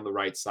trying to be on the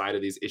right side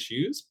of these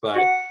issues,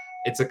 but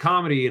it's a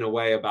comedy in a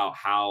way about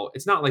how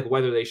it's not like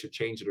whether they should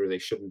change it or they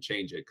shouldn't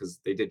change it, because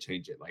they did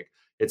change it. Like,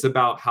 it's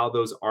about how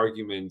those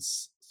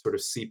arguments sort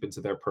of seep into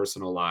their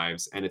personal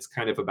lives. And it's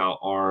kind of about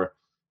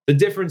the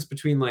difference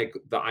between like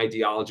the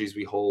ideologies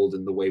we hold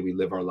and the way we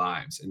live our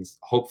lives. And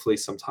hopefully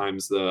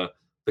sometimes the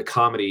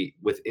comedy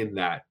within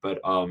that, but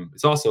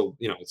it's also,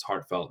 it's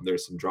heartfelt and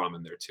there's some drama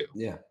in there too.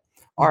 Yeah.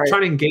 All right.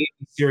 Trying to engage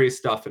serious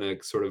stuff in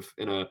a sort of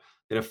in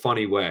a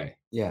funny way.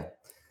 Yeah.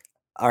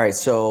 All right.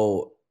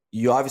 So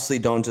you obviously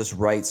don't just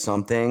write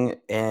something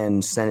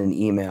and send an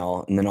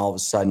email and then all of a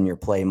sudden your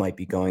play might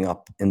be going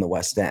up in the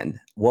West End.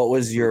 What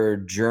was your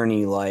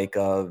journey like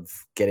of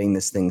getting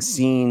this thing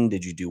seen?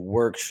 Did you do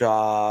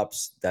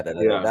workshops?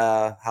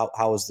 How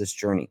was this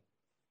journey?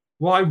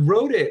 Well, I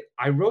wrote the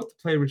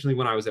play originally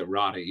when I was at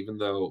RADA, even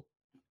though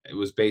it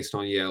was based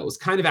on Yale. It was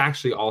kind of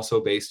actually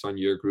also based on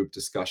year group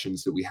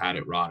discussions that we had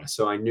at RADA.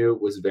 So I knew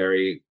it was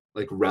very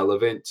like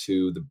relevant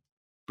to the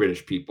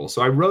British people.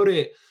 So I wrote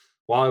it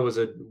while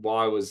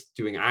I was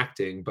doing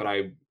acting, but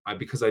I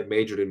because I'd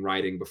majored in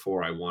writing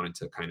before, I wanted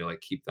to kind of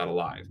like keep that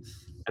alive.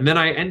 And then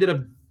I ended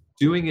up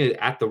doing it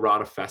at the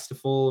RADA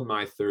Festival in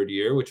my third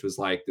year, which was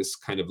like this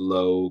kind of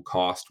low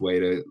cost way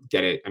to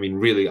get it. I mean,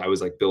 really, I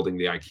was like building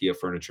the IKEA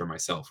furniture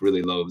myself,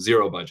 really low,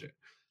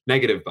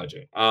 negative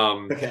budget.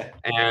 But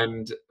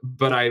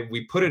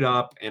we put it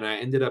up, and I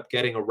ended up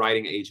getting a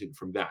writing agent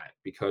from that,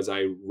 because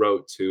I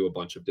wrote to a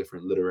bunch of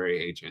different literary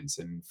agents,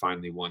 and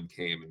finally one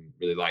came and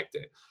really liked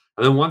it.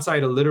 And then once I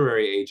had a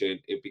literary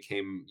agent, it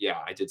became,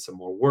 I did some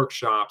more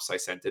workshops. I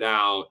sent it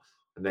out,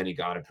 and then he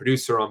got a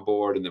producer on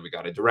board, and then we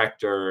got a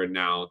director. And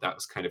now that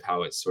was kind of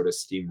how it sort of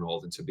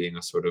steamrolled into being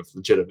a sort of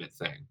legitimate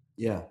thing.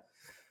 Yeah.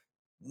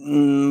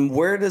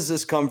 Where does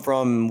this come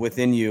from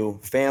within you?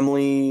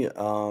 Family,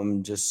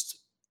 just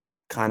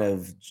kind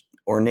of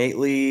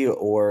ornately,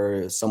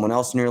 or someone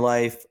else in your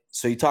life?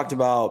 So you talked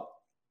about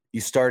you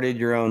started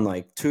your own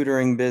like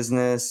tutoring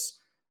business.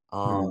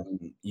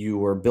 You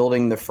were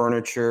building the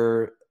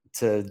furniture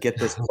to get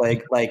this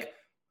play. Like,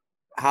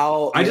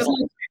 How I just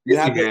like you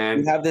busy, have this, man.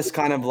 you have this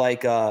kind of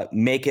like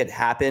make it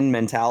happen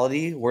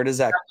mentality. Where does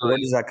that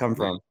come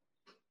from?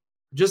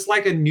 Just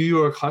like a New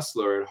York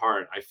hustler at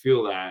heart. I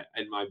feel that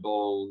in my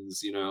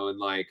bones, and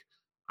like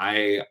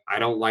I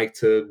don't like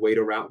to wait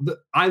around.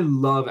 I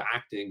love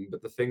acting,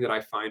 but the thing that I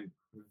find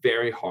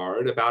very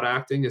hard about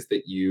acting is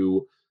that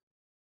you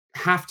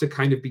have to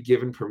kind of be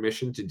given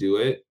permission to do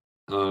it.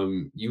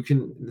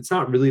 It's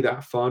not really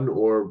that fun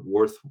or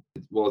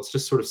well, it's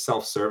just sort of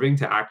self-serving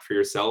to act for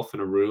yourself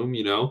in a room,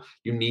 you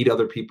need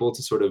other people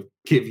to sort of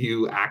give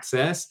you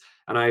access.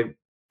 And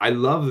I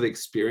love the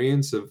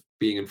experience of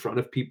being in front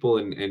of people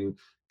and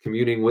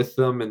communing with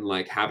them and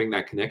like having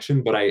that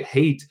connection. But I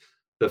hate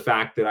the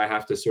fact that I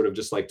have to sort of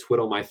just like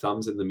twiddle my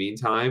thumbs in the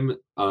meantime.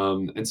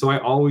 And so I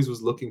always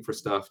was looking for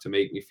stuff to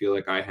make me feel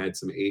like I had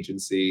some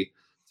agency,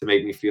 to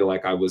make me feel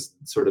like I was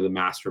sort of the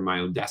master of my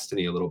own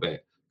destiny a little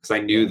bit, because I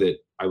knew that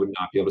I would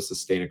not be able to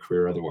sustain a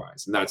career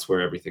otherwise. And that's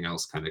where everything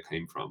else kind of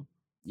came from.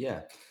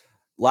 Yeah.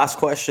 Last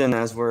question,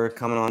 as we're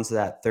coming on to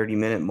that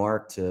 30-minute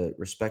mark, to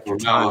respect your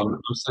time. I'm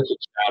such a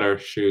chatter.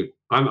 Shoot.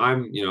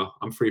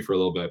 I'm free for a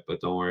little bit, but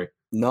don't worry.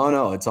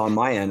 No, it's on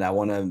my end. I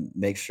want to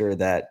make sure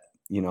that,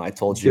 I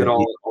told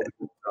you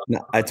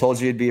I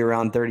told you it'd be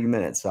around 30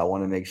 minutes. So I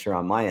want to make sure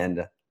on my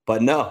end.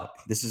 But no,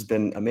 this has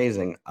been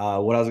amazing.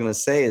 What I was going to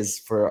say is,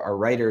 for our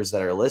writers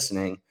that are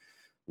listening,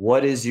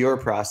 what is your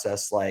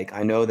process like?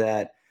 I know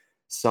that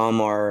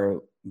some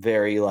are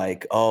very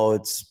like, oh,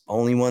 it's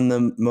only when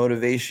the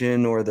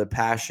motivation or the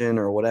passion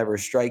or whatever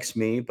strikes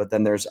me. But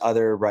then there's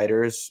other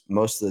writers,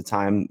 most of the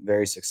time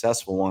very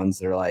successful ones,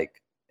 that are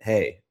like,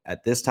 hey,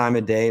 at this time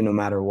of day, no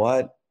matter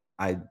what,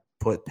 I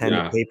put pen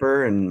to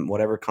paper and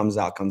whatever comes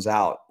out, comes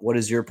out. What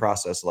is your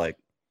process like?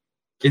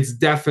 It's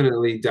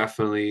definitely,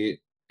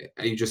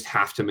 you just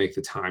have to make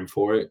the time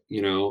for it,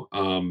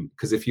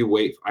 because if you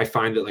wait, I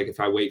find that like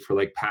if I wait for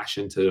like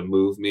passion to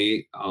move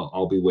me,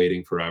 I'll be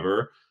waiting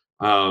forever.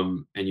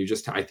 And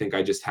I think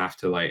I just have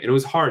to like, and it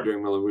was hard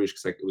during Moulin Rouge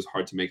because like it was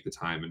hard to make the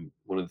time. And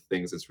one of the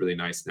things that's really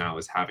nice now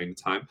is having the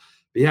time.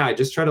 But yeah, I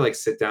just try to like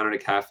sit down at a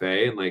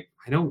cafe and like,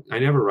 I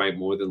never write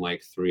more than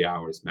like 3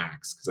 hours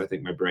max, because I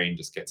think my brain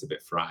just gets a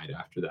bit fried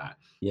after that.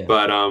 Yeah.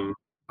 But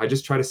I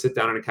just try to sit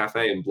down at a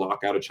cafe and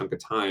block out a chunk of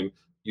time,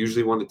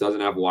 usually one that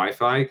doesn't have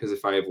Wi-Fi, because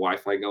if I have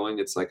Wi-Fi going,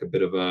 it's like a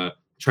bit of a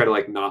try to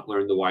like not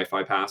learn the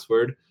Wi-Fi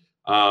password,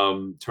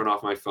 turn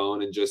off my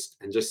phone and just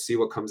see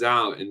what comes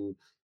out. And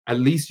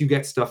at least you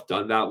get stuff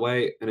done that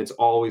way. And it's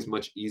always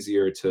much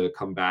easier to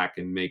come back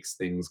and make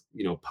things,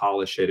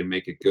 polish it and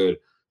make it good.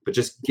 But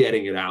just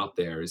getting it out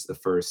there is the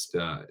first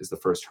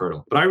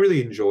hurdle. But I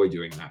really enjoy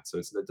doing that. So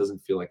it doesn't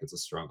feel like it's a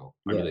struggle.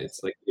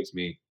 It's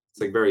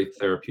like very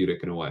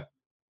therapeutic in a way.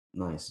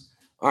 Nice.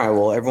 All right.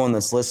 Well, everyone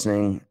that's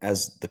listening,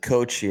 as the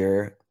coach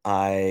here,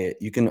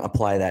 you can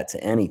apply that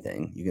to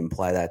anything. You can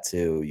apply that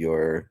to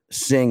your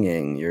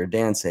singing, your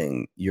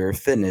dancing, your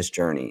fitness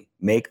journey.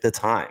 Make the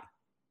time.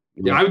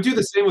 Yeah, I would do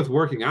the same with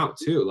working out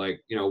too.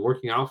 Like,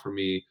 working out for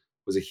me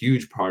was a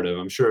huge part of,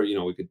 I'm sure,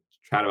 we could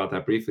chat about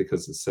that briefly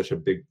because it's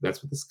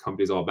that's what this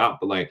company is all about.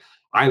 But like,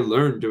 I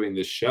learned doing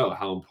this show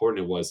how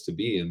important it was to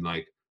be in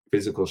like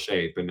physical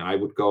shape. And I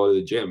would go to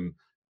the gym,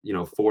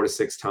 4 to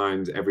 6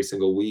 times every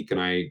single week. And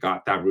I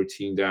got that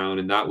routine down.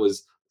 And that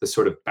was the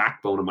sort of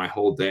backbone of my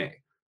whole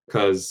day,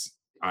 because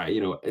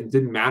it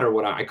didn't matter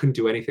I couldn't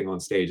do anything on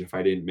stage if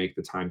I didn't make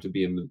the time to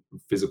be in the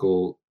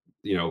physical,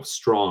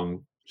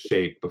 strong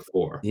shape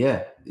before.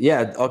 Yeah.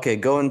 Okay.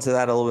 Go into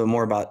that a little bit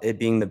more about it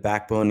being the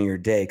backbone of your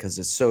day, because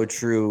it's so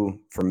true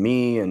for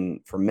me and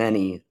for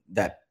many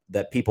that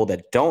people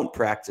that don't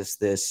practice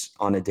this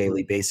on a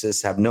daily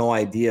basis have no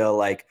idea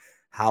like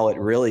how it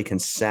really can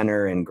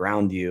center and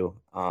ground you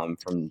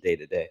from day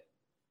to day.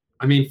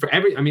 On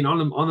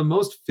the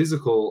most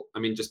physical,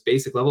 just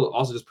basic level, it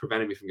also just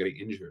prevented me from getting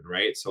injured,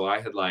 right? So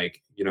I had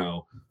like,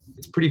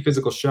 it's a pretty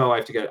physical show.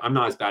 I'm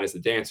not as bad as the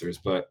dancers,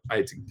 but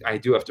I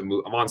do have to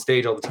move. I'm on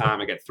stage all the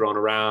time. I get thrown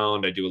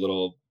around. I do a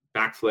little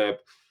backflip.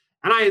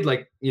 And I had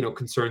like,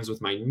 concerns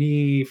with my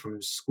knee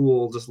from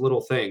school, just little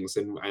things.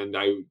 And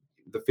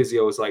the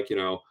physio was like,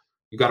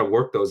 you got to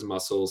work those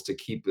muscles to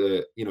keep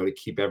to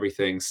keep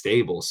everything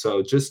stable.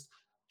 So just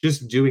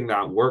doing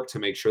that work to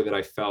make sure that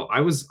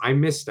I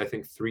missed, I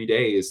think 3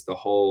 days, the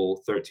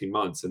whole 13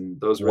 months. And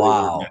those really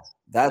wow.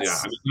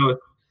 That's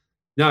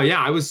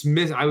I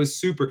was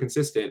super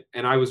consistent,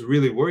 and I was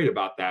really worried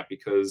about that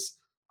because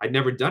I'd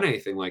never done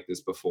anything like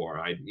this before.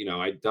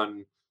 I'd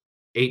done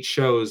 8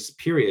 shows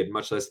period,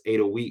 much less 8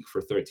 a week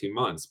for 13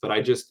 months. But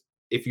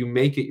if you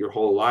make it your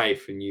whole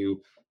life and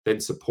you then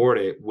support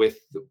it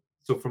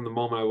so from the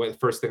moment I went, the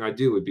first thing I'd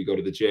do would be go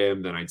to the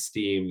gym, then I'd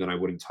steam, then I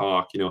wouldn't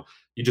talk. You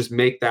just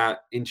make that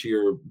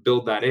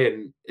build that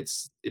in.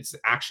 It's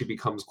actually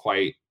becomes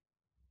quite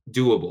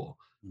doable.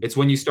 It's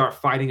when you start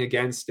fighting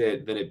against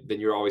it, then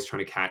you're always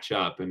trying to catch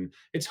up. And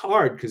it's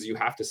hard because you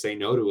have to say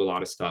no to a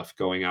lot of stuff,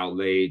 going out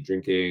late,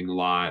 drinking a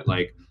lot.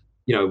 Like,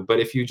 but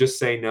if you just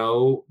say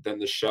no, then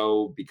the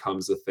show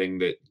becomes a thing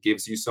that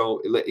gives you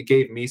it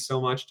gave me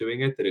so much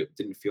doing it that it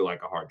didn't feel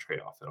like a hard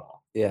trade-off at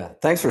all. Yeah.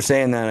 Thanks for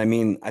saying that. I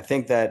mean, I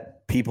think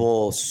that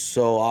people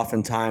so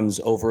oftentimes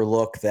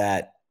overlook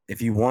that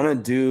if you want to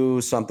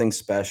do something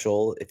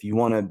special, if you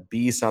want to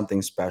be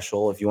something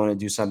special, if you want to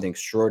do something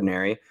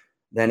extraordinary,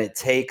 then it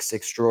takes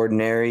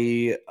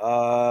extraordinary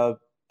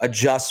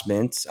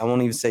adjustments. I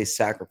won't even say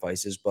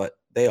sacrifices, but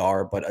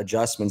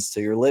adjustments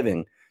to your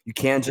living. You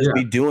can't just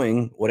be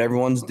doing what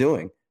everyone's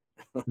doing.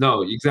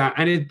 No,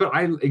 exactly.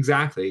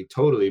 Exactly,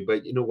 totally.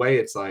 But in a way,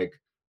 it's like,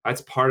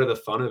 that's part of the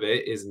fun of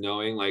it, is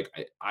knowing, like,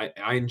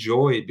 I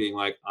enjoy being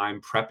like,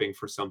 I'm prepping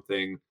for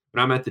something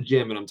when I'm at the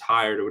gym and I'm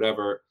tired or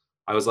whatever.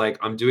 I was like,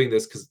 I'm doing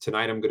this because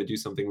tonight I'm going to do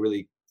something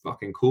really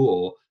fucking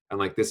cool. And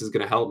like, this is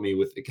going to help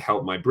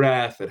my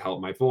breath, it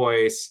helped my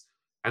voice.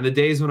 And the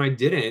days when I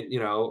didn't,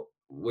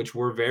 which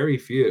were very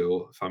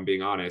few, if I'm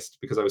being honest,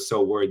 because I was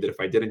so worried that if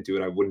I didn't do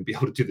it, I wouldn't be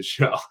able to do the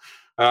show.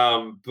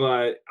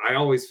 But I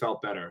always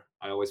felt better.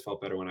 I always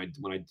felt better when I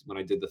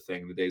did the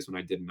thing. The days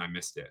when I didn't, I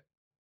missed it.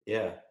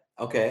 Yeah.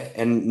 Okay.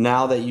 And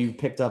now that you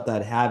picked up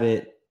that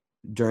habit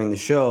during the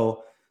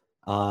show,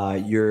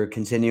 you're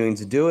continuing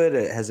to do it.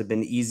 Has it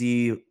been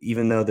easy,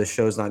 even though the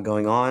show's not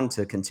going on,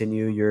 to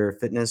continue your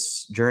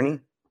fitness journey?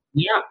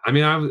 Yeah, I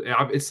mean,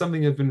 it's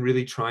something I've been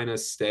really trying to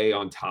stay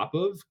on top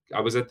of. I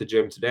was at the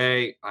gym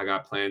today. I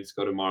got plans to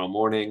go tomorrow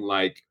morning.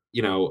 Like,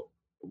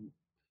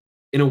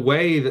 in a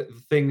way, the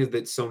thing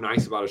that's so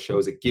nice about a show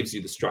is it gives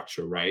you the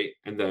structure, right?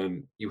 And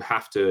then you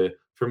have to,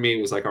 for me,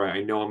 it was like, all right,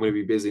 I know I'm going to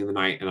be busy in the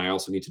night, and I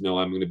also need to know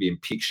I'm going to be in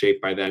peak shape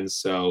by then.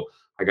 So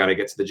I got to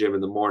get to the gym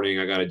in the morning.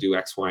 I got to do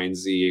X, Y, and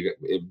Z.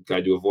 Got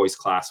to do a voice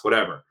class,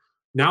 whatever.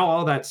 Now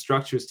all that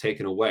structure is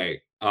taken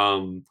away.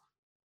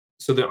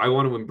 So that I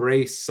want to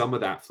embrace some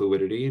of that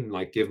fluidity and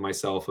like give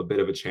myself a bit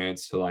of a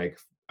chance to, like,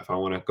 if I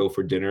want to go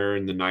for dinner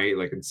in the night,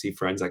 like, and see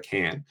friends, I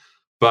can.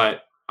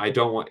 But I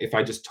don't want, if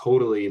I just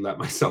totally let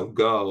myself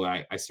go,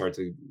 I start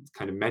to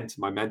kind of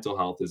my mental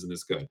health isn't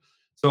as good.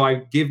 So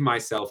I give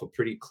myself a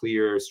pretty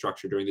clear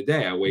structure during the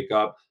day. I wake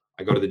up,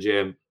 I go to the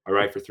gym, I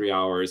write for 3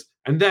 hours,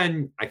 and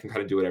then I can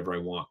kind of do whatever I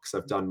want because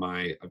I've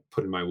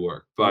put in my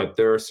work. But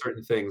there are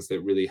certain things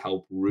that really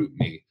help root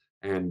me.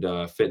 And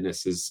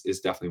fitness is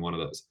definitely one of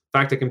those. In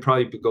fact, I can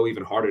probably go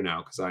even harder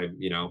now because I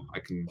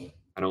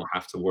don't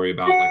have to worry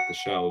about like the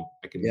show.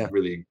 I can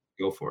really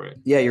go for it.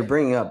 Yeah, you're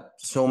bringing up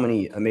so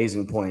many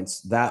amazing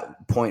points.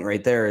 That point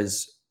right there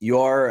is, you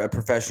are a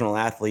professional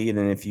athlete,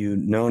 and if you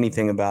know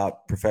anything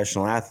about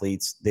professional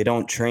athletes, they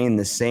don't train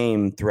the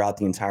same throughout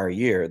the entire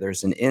year.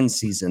 There's an in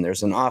season,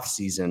 there's an off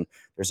season,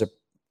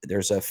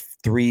 there's a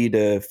 3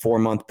 to 4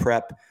 month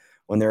prep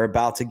when they're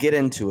about to get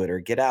into it or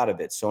get out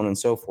of it, so on and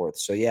so forth.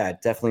 So yeah,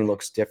 it definitely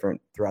looks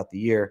different throughout the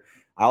year.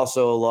 I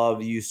also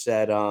love, you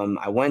said,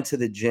 I went to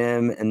the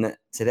gym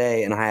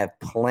today and I have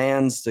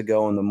plans to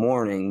go in the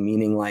morning,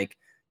 meaning like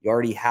you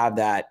already have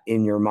that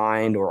in your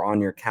mind or on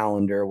your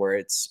calendar where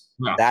it's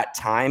that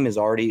time is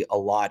already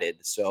allotted.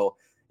 So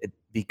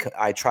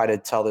I try to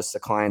tell this to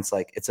clients,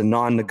 like, it's a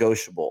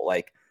non-negotiable.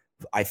 Like,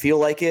 I feel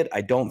like it,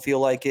 I don't feel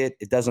like it,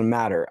 it doesn't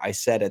matter. I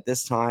said at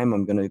this time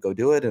I'm going to go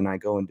do it, and I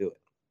go and do it.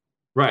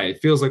 Right.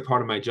 It feels like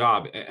part of my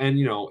job. And,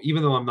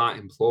 even though I'm not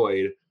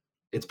employed,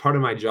 it's part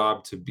of my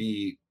job to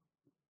be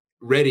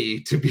ready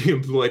to be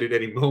employed at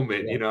any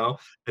moment,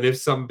 And if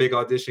some big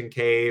audition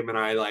came and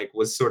I like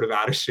was sort of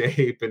out of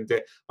shape and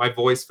my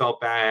voice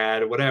felt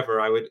bad or whatever,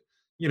 I would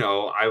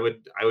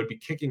be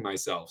kicking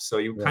myself. So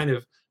you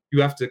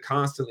you have to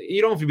constantly,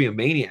 you don't have to be a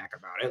maniac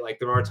about it. Like,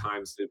 there are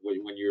times that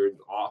when you're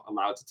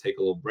allowed to take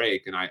a little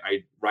break. And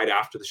I right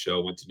after the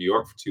show went to New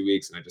York for 2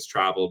 weeks, and I just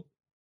traveled.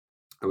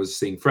 I was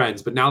seeing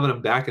friends, but now that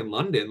I'm back in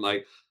London,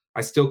 like,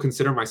 I still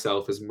consider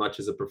myself as much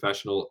as a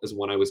professional as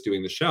when I was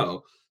doing the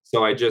show.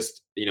 So I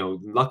just,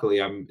 luckily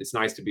it's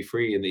nice to be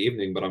free in the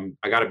evening, but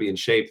I got to be in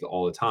shape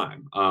all the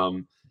time.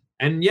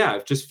 And yeah, I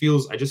just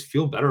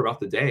feel better about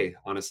the day,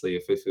 honestly,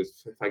 if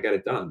I get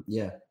it done.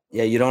 Yeah.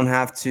 Yeah. You don't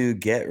have to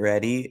get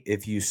ready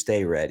if you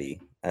stay ready,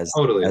 as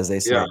they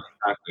say. Yeah,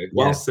 exactly.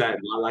 Well said.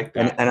 I like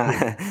that. And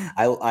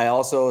I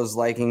also was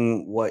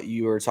liking what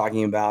you were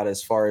talking about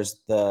as far as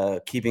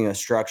the keeping a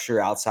structure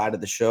outside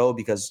of the show,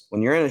 because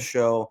when you're in a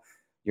show,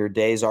 your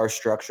days are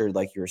structured,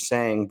 like you were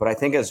saying. But I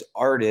think as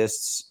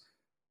artists,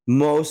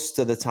 most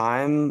of the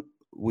time,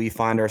 we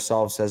find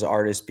ourselves as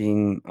artists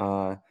being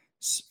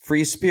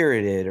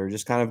free-spirited or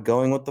just kind of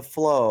going with the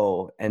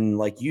flow. And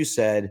like you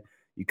said,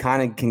 you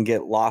kind of can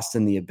get lost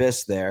in the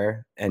abyss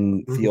there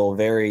and feel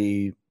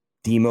very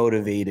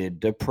demotivated,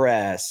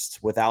 depressed,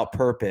 without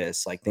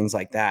purpose, like things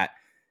like that.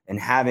 And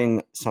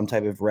having some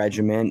type of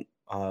regimen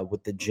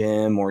with the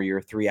gym or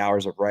your 3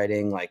 hours of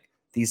writing, like,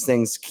 these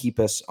things keep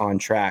us on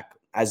track.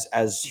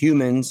 As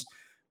humans,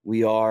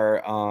 we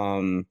are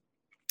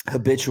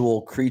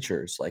habitual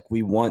creatures. Like,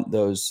 we want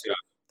those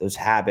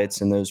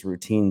habits and those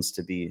routines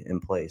to be in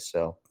place.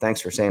 So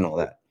thanks for saying all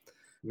that.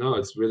 No,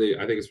 I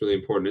think it's really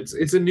important.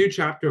 It's a new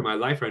chapter in my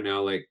life right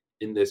now. Like,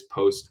 in this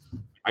post,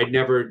 I'd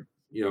never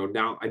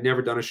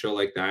done a show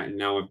like that. And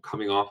now I'm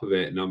coming off of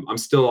it, and I'm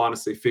still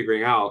honestly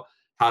figuring out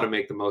how to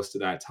make the most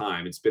of that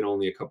time. It's been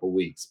only a couple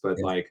weeks, but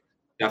like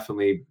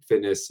definitely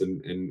fitness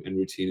and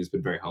routine has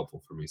been very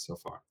helpful for me so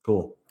far.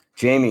 Cool.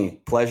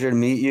 Jamie, pleasure to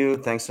meet you.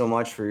 Thanks so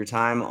much for your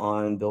time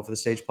on Built for the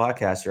Stage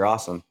podcast. You're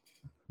awesome.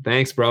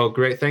 Thanks, bro.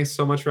 Great. Thanks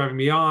so much for having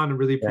me on. I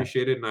really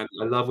appreciate it. And I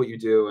love what you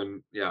do.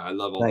 And I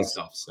love all this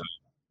stuff. So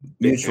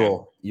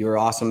mutual. You were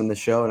awesome in the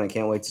show, and I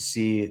can't wait to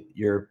see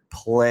your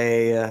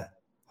play.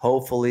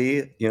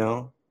 Hopefully,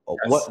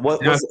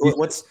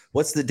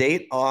 what's the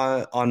date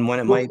on when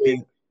it might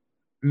be?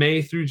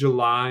 May through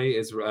July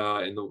is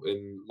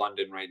in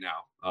London right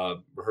now.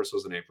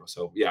 Rehearsals in April.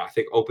 So I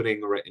think opening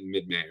right in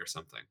mid-May or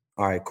something.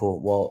 All right, cool.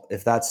 Well,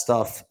 if that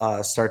stuff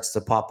starts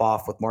to pop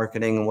off with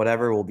marketing and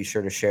whatever, we'll be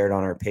sure to share it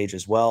on our page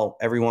as well.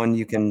 Everyone,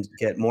 you can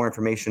get more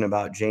information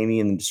about Jamie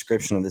in the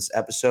description of this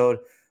episode,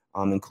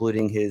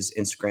 including his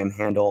Instagram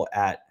handle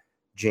at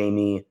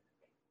Jamie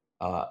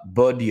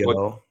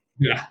Bogyo.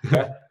 Yeah.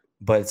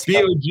 But it's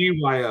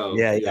Bogyo.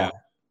 Yeah.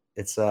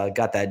 It's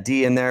got that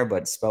D in there,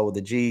 but spelled with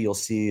a G. You'll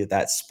see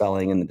that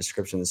spelling in the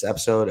description of this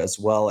episode, as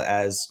well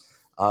as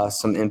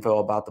some info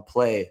about the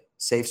play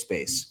Safe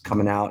Space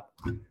coming out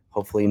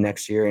hopefully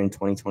next year in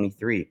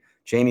 2023.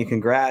 Jamie,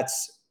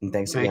 congrats, and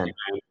thanks again. You,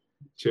 man.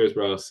 Cheers,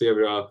 bro. See ya,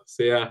 bro.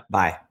 See ya.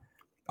 Bye.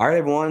 All right,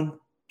 everyone.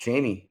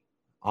 Jamie,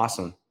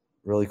 awesome.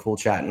 Really cool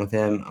chatting with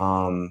him.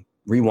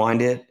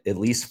 Rewind it at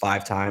least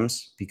 5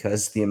 times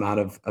because the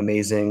amount of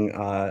amazing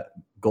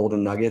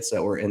golden nuggets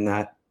that were in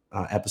that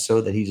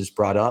episode that he just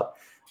brought up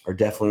are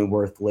definitely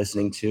worth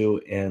listening to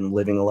and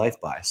living a life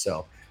by.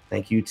 So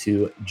thank you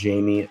to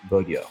Jamie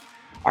Bogyo.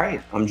 All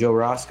right, I'm Joe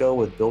Roscoe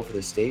with Built for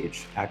the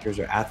Stage. Actors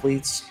are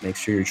athletes. Make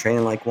sure you're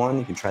training like one.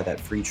 You can try that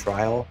free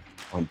trial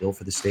on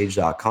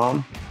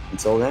builtforthestage.com.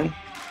 Until then,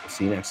 we'll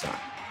see you next time.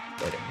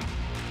 Later.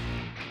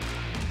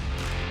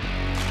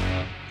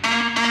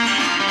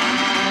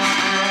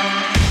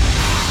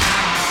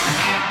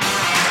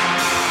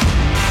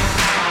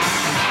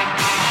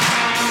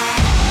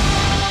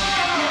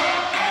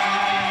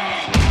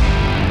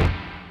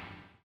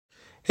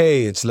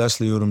 Hey, it's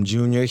Leslie Odom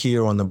Jr.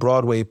 here on the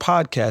Broadway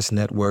Podcast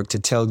Network to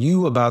tell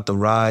you about the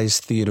Rise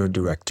Theater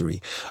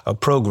Directory, a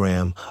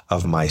program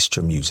of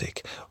Maestro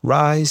Music.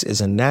 Rise is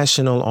a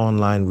national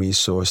online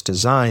resource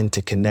designed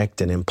to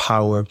connect and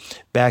empower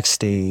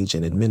backstage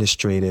and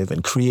administrative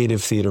and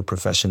creative theater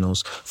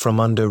professionals from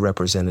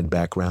underrepresented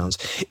backgrounds.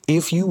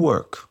 If you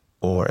work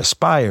or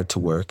aspire to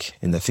work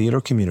in the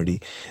theater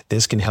community,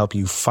 this can help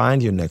you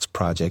find your next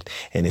project.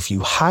 And if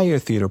you hire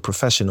theater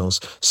professionals,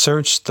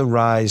 search the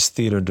Rise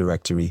Theater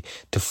Directory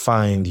to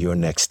find your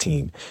next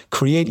team.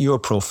 Create your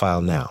profile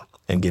now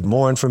and get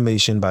more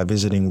information by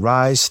visiting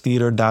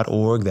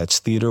risetheater.org. That's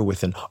theater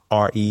with an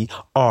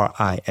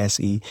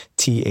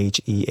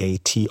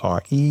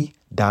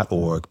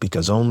RISETHEATRE.org,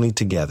 because only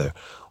together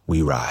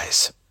we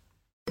rise.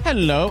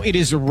 Hello, it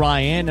is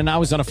Ryan, and I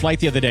was on a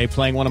flight the other day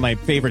playing one of my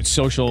favorite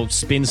social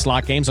spin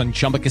slot games on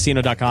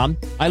ChumbaCasino.com.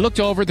 I looked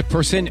over at the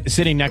person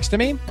sitting next to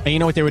me, and you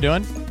know what they were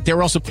doing? They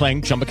were also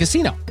playing Chumba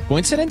Casino.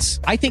 Coincidence?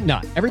 I think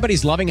not.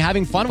 Everybody's loving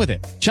having fun with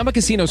it. Chumba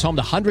Casino is home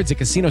to hundreds of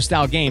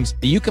casino-style games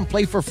that you can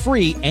play for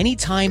free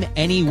anytime,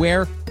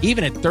 anywhere,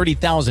 even at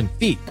 30,000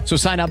 feet. So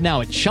sign up now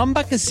at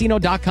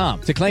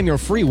ChumbaCasino.com to claim your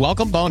free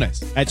welcome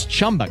bonus. That's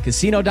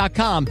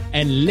ChumbaCasino.com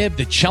and live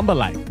the Chumba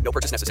life. No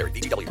purchase necessary.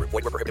 VGW. Void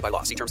where prohibited by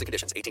law. See terms and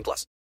conditions. 18+.